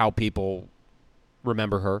 how people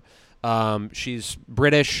remember her. She's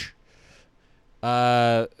British,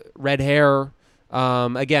 red hair.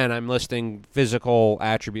 Again, I'm listing physical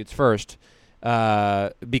attributes first,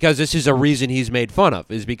 because this is a reason he's made fun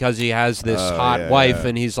of, is because he has this hot wife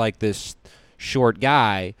and he's like this short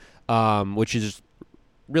guy, which is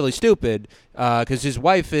really stupid, because his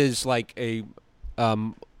wife is like a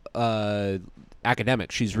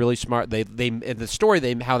academic. She's really smart. The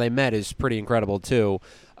story how they met is pretty incredible too.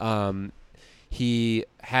 He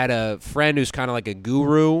had a friend who's kind of like a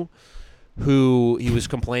guru, who he was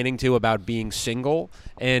complaining to about being single,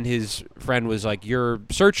 and his friend was like, "You're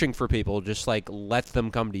searching for people, just like let them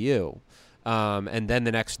come to you." And then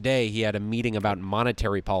the next day he had a meeting about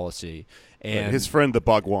monetary policy, and his friend the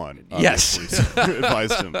Bhagwan Yes.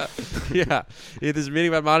 advised him. Yeah, he had this meeting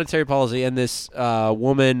about monetary policy, and this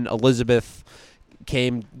woman, Elizabeth,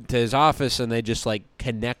 came to his office, and they just like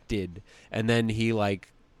connected, and then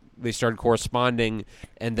they started corresponding,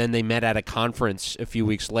 and then they met at a conference a few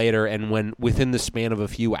weeks later, and within the span of a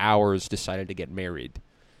few hours decided to get married.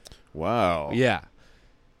 Wow. Yeah.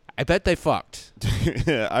 I bet they fucked.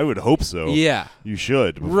 I would hope so. Yeah. You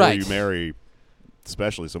should before Right. you marry,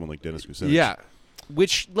 especially someone like Dennis Kucinich. Yeah.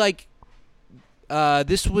 Which,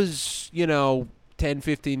 this was, 10,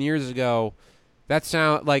 15 years ago. That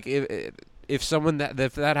sound like if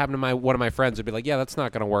that happened to one of my friends, I'd be like, yeah, that's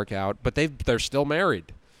not going to work out. But they're still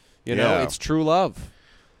married. Yeah. It's true love.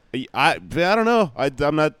 I don't know.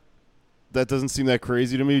 I'm not. That doesn't seem that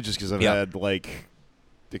crazy to me. Just because I've had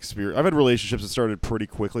experience. I've had relationships that started pretty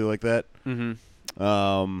quickly like that.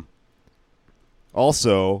 Mm-hmm.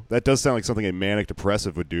 Also, that does sound like something a manic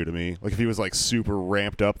depressive would do to me. Like if he was like super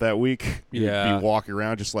ramped up that week, he'd Yeah. be walking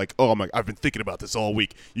around just like, "Oh my, I've been thinking about this all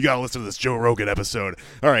week. You gotta listen to this Joe Rogan episode."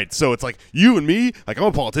 All right, so it's like you and me. Like I'm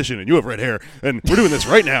a politician and you have red hair, and we're doing this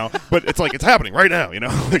right now. But it's like it's happening right now.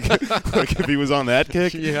 Like if he was on that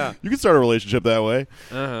kick, Yeah. you could start a relationship that way.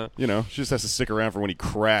 Uh-huh. She just has to stick around for when he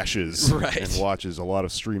crashes Right. and watches a lot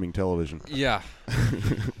of streaming television. Yeah.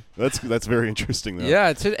 That's very interesting though.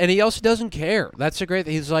 Yeah, and he also doesn't care. That's a great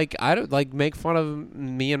thing. He's like, I don't make fun of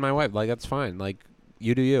me and my wife. Like, that's fine. Like,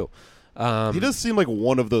 you do you. He does seem like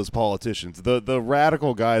one of those politicians. The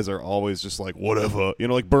radical guys are always just like whatever.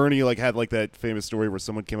 Like Bernie had that famous story where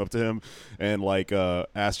someone came up to him and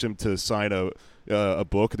asked him to sign a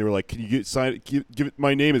book, and they were like, "Can you give it?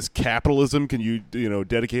 My name is Capitalism. Can you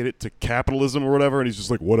dedicate it to capitalism or whatever?" And he's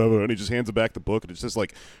just like, "Whatever," and he just hands it back the book, and it says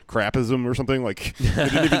like "crapism" or something. Like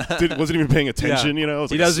wasn't even paying attention. Yeah. It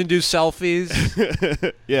was He like doesn't do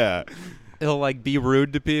selfies. yeah. He'll be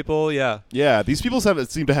rude to people. Yeah. Yeah, these people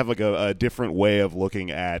seem to have a different way of looking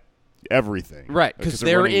at everything. Right, because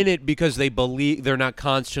they're running- in it because they believe they're not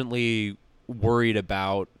constantly worried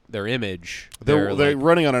about their image. They're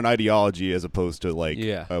running on an ideology as opposed to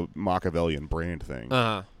Yeah. a Machiavellian brand thing.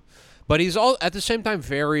 But he's at the same time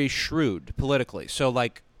very shrewd politically. So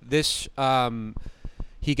this,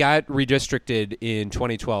 he got redistricted in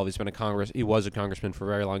 2012. He was a congressman for a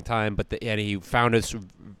very long time, and he found this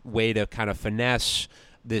way to kind of finesse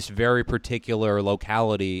this very particular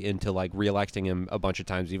locality into reelecting him a bunch of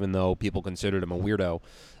times, even though people considered him a weirdo.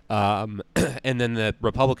 And then the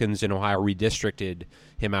Republicans in Ohio redistricted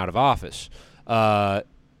him out of office.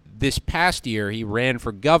 This past year, he ran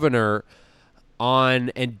for governor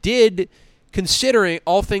and did, considering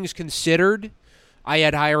all things considered, I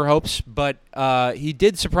had higher hopes, but he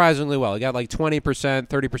did surprisingly well. He got 20%,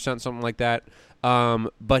 30%, something like that.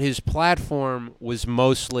 But his platform was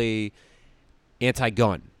mostly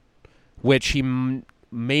anti-gun, which he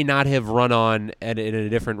may not have run on in a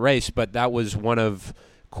different race, but that was one of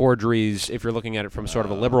Cordry's, if you're looking at it from sort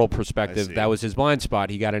of a liberal perspective, that was his blind spot.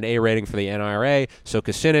 He got an A rating for the NRA, so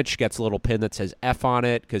Kucinich gets a little pin that says F on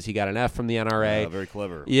it because he got an F from the NRA. Very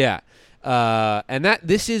clever. Yeah. And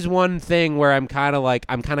this is one thing where I'm kind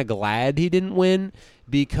of glad he didn't win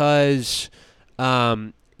because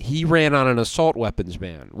he ran on an assault weapons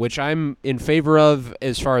ban, which I'm in favor of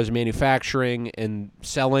as far as manufacturing and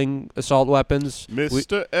selling assault weapons.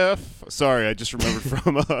 Mr. F. Sorry, I just remembered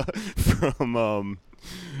from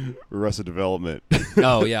Arrested Development.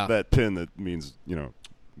 Oh, yeah. That pin that means,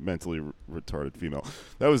 mentally retarded female.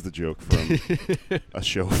 That was the joke from a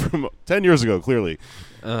show from 10 years ago, clearly.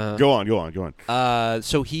 Go on.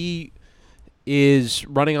 So he is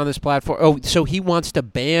running on this platform. Oh, so he wants to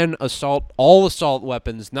ban all assault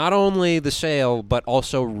weapons, not only the sale, but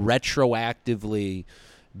also retroactively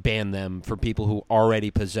ban them for people who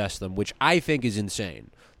already possess them, which I think is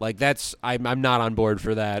insane. Like I'm not on board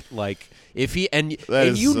for that. Like if he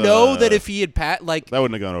that if he had that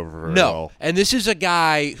wouldn't have gone over very no. well. And this is a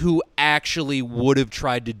guy who actually would have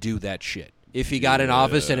tried to do that shit if he got in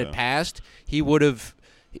office and it passed. He would have.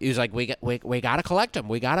 He was like, we got to collect them.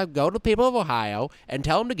 We got to go to the people of Ohio and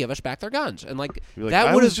tell them to give us back their guns. And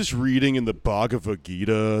I was just reading in the Bhagavad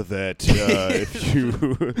Gita that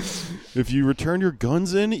if you return your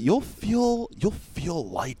guns in, you'll feel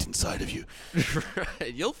light inside of you.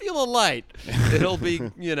 You'll feel a light. It'll be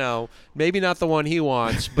maybe not the one he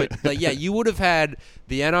wants, but yeah, you would have had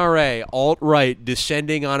the NRA alt-right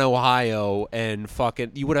descending on Ohio and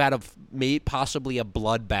you would have had possibly a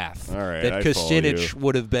bloodbath. All right, that Kucinich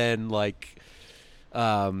would have been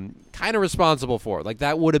kind of responsible for. Like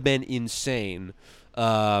that would have been insane.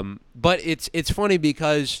 But it's funny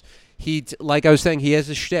because like I was saying, he has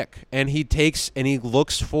a shtick and he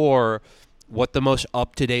looks for what the most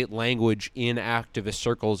up-to-date language in activist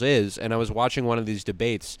circles is. And I was watching one of these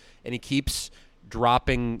debates and he keeps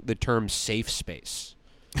dropping the term safe space.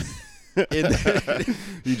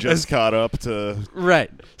 He just caught up to right.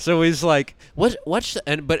 So he's like, but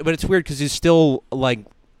it's weird because he's still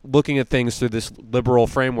looking at things through this liberal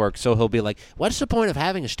framework. So he'll be like, what's the point of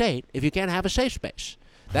having a state if you can't have a safe space?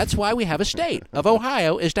 That's why we have a state of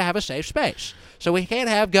Ohio, is to have a safe space. So we can't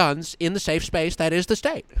have guns in the safe space that is the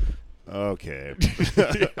state. Okay.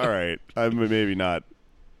 All right. I'm maybe not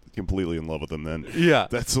completely in love with him then. Yeah.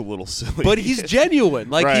 That's a little silly. But he's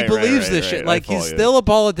genuine. He believes this shit. He's still a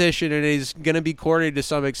politician and he's going to be corny to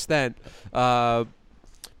some extent. But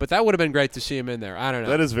that would have been great to see him in there. I don't know.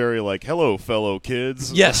 That is very hello, fellow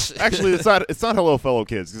kids. Yes. Actually, it's not hello, fellow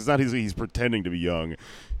kids, because it's not he's pretending to be young.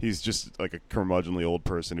 He's just like a curmudgeonly old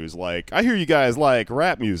person who's like, I hear you guys like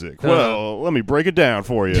rap music. Well, let me break it down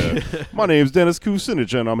for you. My name's Dennis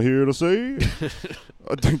Kucinich, and I'm here to say,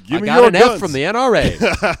 give me got your an guns. F from the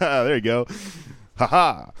NRA. There you go.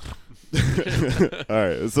 Ha-ha. All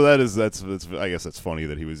right. So that's I guess that's funny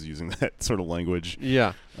that he was using that sort of language.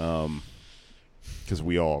 Yeah. Because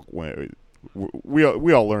we all learned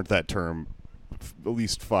that term at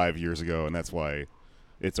least 5 years ago, and that's why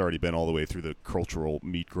it's already been all the way through the cultural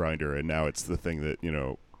meat grinder, and now it's the thing that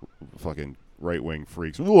fucking right-wing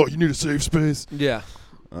freaks. Oh, you need a safe space. Yeah.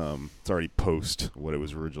 It's already post what it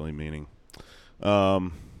was originally meaning.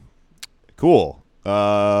 Cool.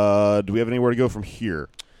 Do we have anywhere to go from here?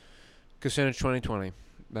 Kucinich 2020.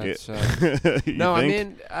 That's no.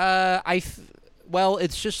 Think? I mean, well,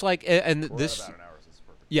 it's just and We're this. at about an hour, so this is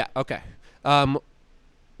perfect. Yeah. Okay.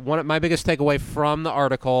 One of my biggest takeaway from the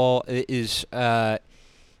article is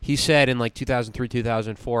he said in 2003,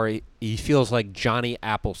 2004, he feels like Johnny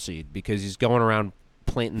Appleseed because he's going around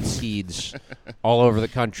planting seeds all over the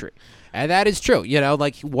country. And that is true.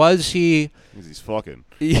 Was he... Because he's fucking.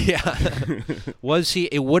 Yeah. Was he...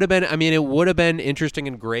 It would have been... I mean, it would have been interesting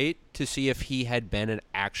and great to see if he had been an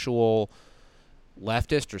actual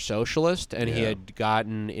leftist or socialist and he had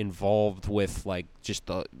gotten involved with, just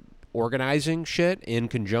the organizing shit in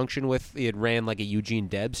conjunction with... He had ran, a Eugene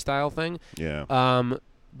Debs style thing. Yeah.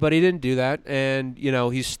 But he didn't do that, and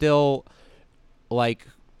he's still an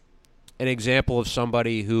example of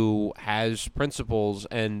somebody who has principles,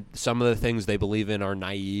 and some of the things they believe in are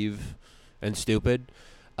naive and stupid.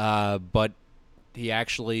 But he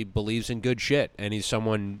actually believes in good shit, and he's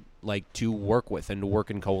someone to work with and to work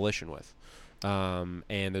in coalition with. And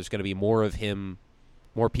there's going to be more of him,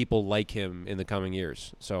 more people like him in the coming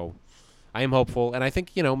years. So I am hopeful, and I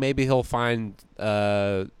think maybe he'll find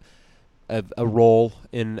a role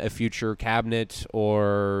in a future cabinet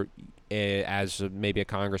or as maybe a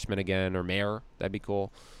congressman again or mayor. That'd be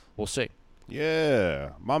cool. We'll see.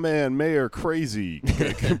 Yeah, my man, Mayor Crazy.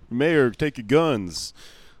 Mayor, take your guns.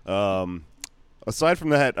 Aside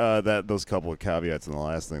from that, those couple of caveats and the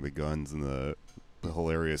last thing, the guns and the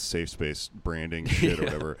hilarious safe space branding shit or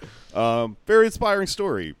whatever. Very inspiring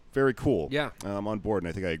story. Very cool. Yeah. I'm on board, and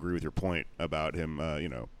I think I agree with your point about him,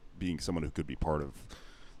 being someone who could be part of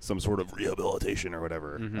some sort of rehabilitation or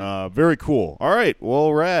whatever. Mm-hmm. Very cool. All right.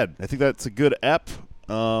 Well, rad. I think that's a good ep.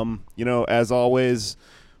 As always,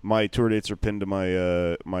 My tour dates are pinned to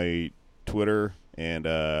my Twitter, and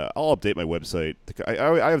I'll update my website.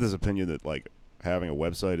 I have this opinion that like having a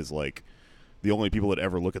website is like the only people that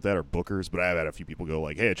ever look at that are bookers. But I've had a few people go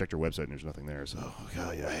like, "Hey, I checked your website and there's nothing there." So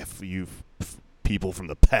God, yeah, I have you people from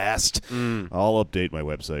the past. I'll update my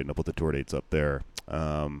website and I'll put the tour dates up there.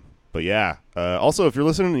 But yeah, also if you're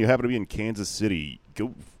listening and you happen to be in Kansas City,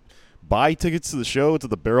 go buy tickets to the show. It's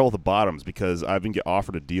at the Barrel of the Bottoms because I've been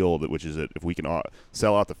offered a deal which is that if we can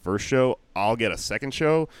sell out the first show, I'll get a second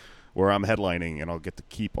show where I'm headlining and I'll get to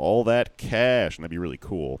keep all that cash, and that'd be really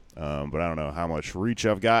cool. But I don't know how much reach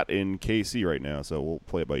I've got in KC right now, so we'll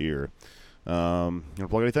play it by ear. You want to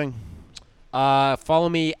plug anything? Follow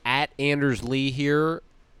me at Anders Lee here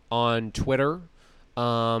on Twitter.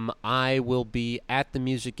 I will be at the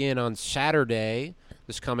Music Inn on Saturday,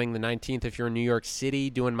 this coming the 19th if you're in New York City,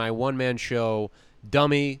 doing my one-man show,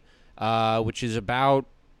 Dummy, which is about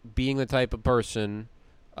being the type of person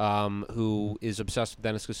who is obsessed with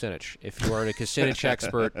Dennis Kucinich. If you are a Kucinich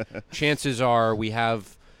expert, chances are we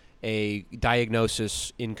have a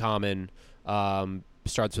diagnosis in common.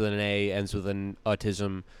 Starts with an A, ends with an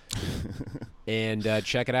autism. And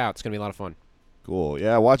check it out. It's going to be a lot of fun. Cool.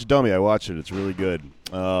 Yeah, watch Dummy. I watch it. It's really good.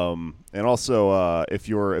 And also, if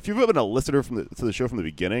you've been a listener to the show from the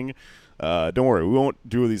beginning, don't worry. We won't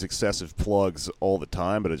do these excessive plugs all the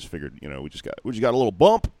time. But I just figured, we just got a little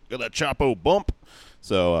bump. Got that Chapo bump.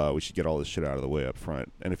 So we should get all this shit out of the way up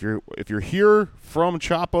front. And if you're here from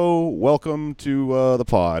Chapo, welcome to the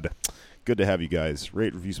pod. Good to have you guys.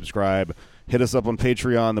 Rate, review, subscribe. Hit us up on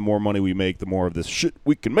Patreon. The more money we make, the more of this shit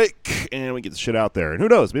we can make, and we get the shit out there. And who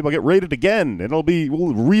knows? Maybe I'll get rated again, and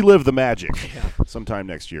we'll relive the magic sometime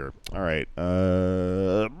next year. All right.